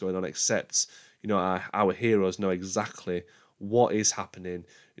clue what's going on, except, our heroes know exactly what is happening.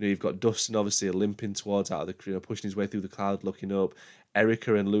 You've got Dustin obviously limping towards out of the, pushing his way through the cloud, looking up.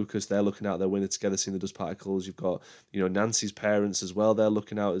 Erica and Lucas, they're looking out their window together, seeing the dust particles. You've got, Nancy's parents as well. They're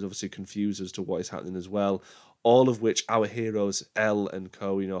looking out, as obviously confused as to what is happening as well. All of which our heroes, Elle and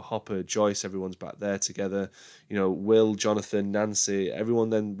co, Hopper, Joyce, everyone's back there together. Will, Jonathan, Nancy, everyone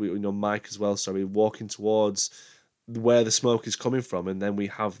then, Mike as well, sorry, walking towards where the smoke is coming from. And then we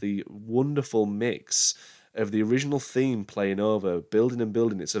have the wonderful mix of the original theme playing over, building and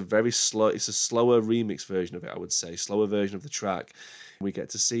building. It's a slower remix version of it, I would say, slower version of the track. We get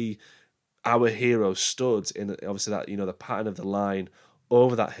to see our heroes stood in, obviously, that, the pattern of the line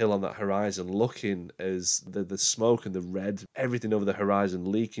over that hill on that horizon, looking as the smoke and the red, everything over the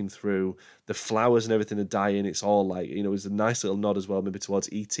horizon leaking through, the flowers and everything are dying. It's all like, it was a nice little nod as well, maybe towards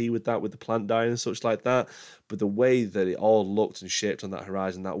E.T. with the plant dying and such like that. But the way that it all looked and shaped on that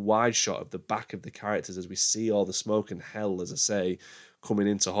horizon, that wide shot of the back of the characters as we see all the smoke and hell, as I say, coming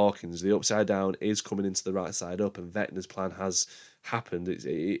into Hawkins. The Upside Down is coming into the right side up, and Vecna's plan has happened,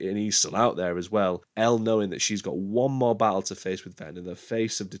 and he's still out there as well. Elle knowing that she's got one more battle to face with Vecna, the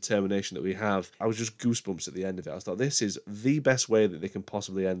face of determination that we have. I was just goosebumps at the end of it. I thought, this is the best way that they can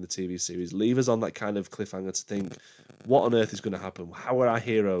possibly end the TV series. Leave us on that kind of cliffhanger to think, what on earth is going to happen? How are our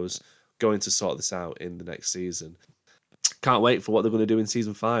heroes going to sort this out in the next season? Can't wait for what they're going to do in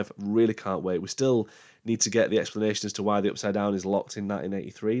season 5. Really can't wait. We're still need to get the explanation as to why the Upside Down is locked in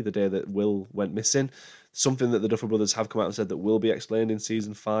 1983, the day that Will went missing. Something that the Duffer Brothers have come out and said that will be explained in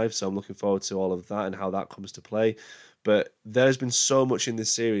season 5, so I'm looking forward to all of that and how that comes to play. But there's been so much in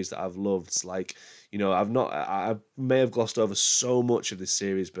this series that I've loved. Like, I may have glossed over so much of this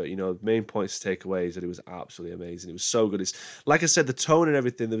series, but main points to take away is that it was absolutely amazing. It was so good. It's like I said, the tone and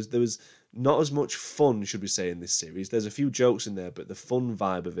everything. There was not as much fun, should we say, in this series. There's a few jokes in there, but the fun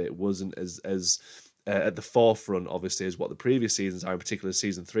vibe of it wasn't as at the forefront, obviously, as what the previous seasons are. In particular,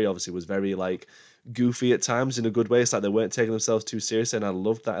 season 3 obviously was very like goofy at times in a good way. It's like they weren't taking themselves too seriously, and I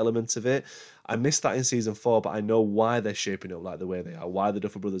loved that element of it. I missed that in season 4, but I know why they're shaping up like the way they are. Why the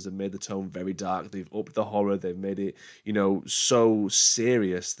Duffer Brothers have made the tone very dark. They've upped the horror. They've made it, so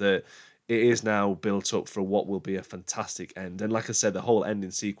serious that it is now built up for what will be a fantastic end. And like I said, the whole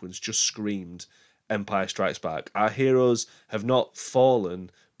ending sequence just screamed Empire Strikes Back. Our heroes have not fallen,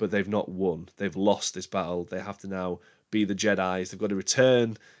 but they've not won. They've lost this battle. They have to now be the Jedis. They've got to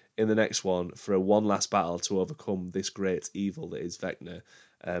return in the next one for one last battle to overcome this great evil that is Vecna.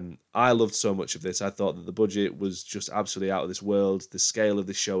 I loved so much of this. I thought that the budget was just absolutely out of this world. The scale of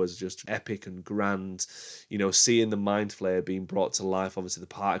the show is just epic and grand. Seeing the Mind Flayer being brought to life, obviously the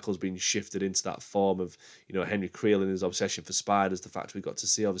particles being shifted into that form of, Henry Creel and his obsession for spiders. The fact we got to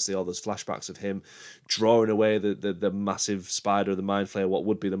see, obviously, all those flashbacks of him drawing away the massive spider of the Mind Flayer, what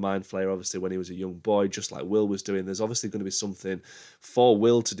would be the Mind Flayer, obviously, when he was a young boy, just like Will was doing. There's obviously going to be something for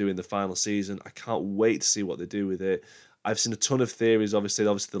Will to do in the final season. I can't wait to see what they do with it. I've seen a ton of theories, obviously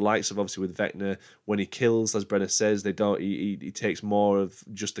the likes of, obviously, with Vecna, when he kills, as Brenner says, he takes more of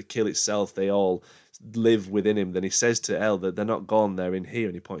just the kill itself. They all live within him. Then he says to El that they're not gone, they're in here,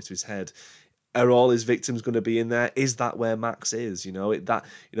 and he points to his head. Are all his victims going to be in there? Is that where Max is?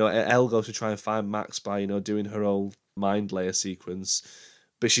 El goes to try and find Max by, doing her old mind layer sequence,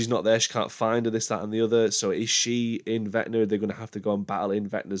 but she's not there. She can't find her, this, that, and the other. So is she in Vecna? They're going to have to go and battle in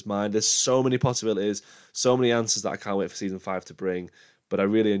Vecna's mind. There's so many possibilities, so many answers that I can't wait for season 5 to bring. But I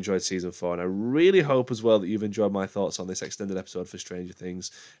really enjoyed season 4, and I really hope as well that you've enjoyed my thoughts on this extended episode for Stranger Things.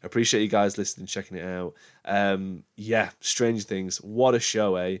 I appreciate you guys listening, checking it out. Stranger Things, what a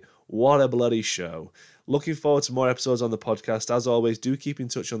show, eh? What a bloody show. Looking forward to more episodes on the podcast. As always, do keep in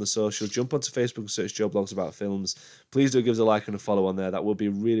touch on the social. Jump onto Facebook and search Joe Blogs About Films. Please do give us a like and a follow on there. That would be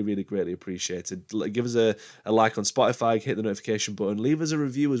really, really greatly appreciated. Give us a like on Spotify. Hit the notification button. Leave us a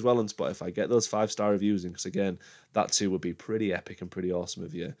review as well on Spotify. Get those 5-star reviews in, because, again, that too would be pretty epic and pretty awesome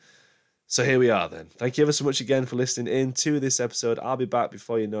of you. So here we are then. Thank you ever so much again for listening in to this episode. I'll be back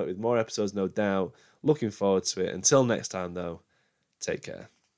before you know it with more episodes, no doubt. Looking forward to it. Until next time, though, take care.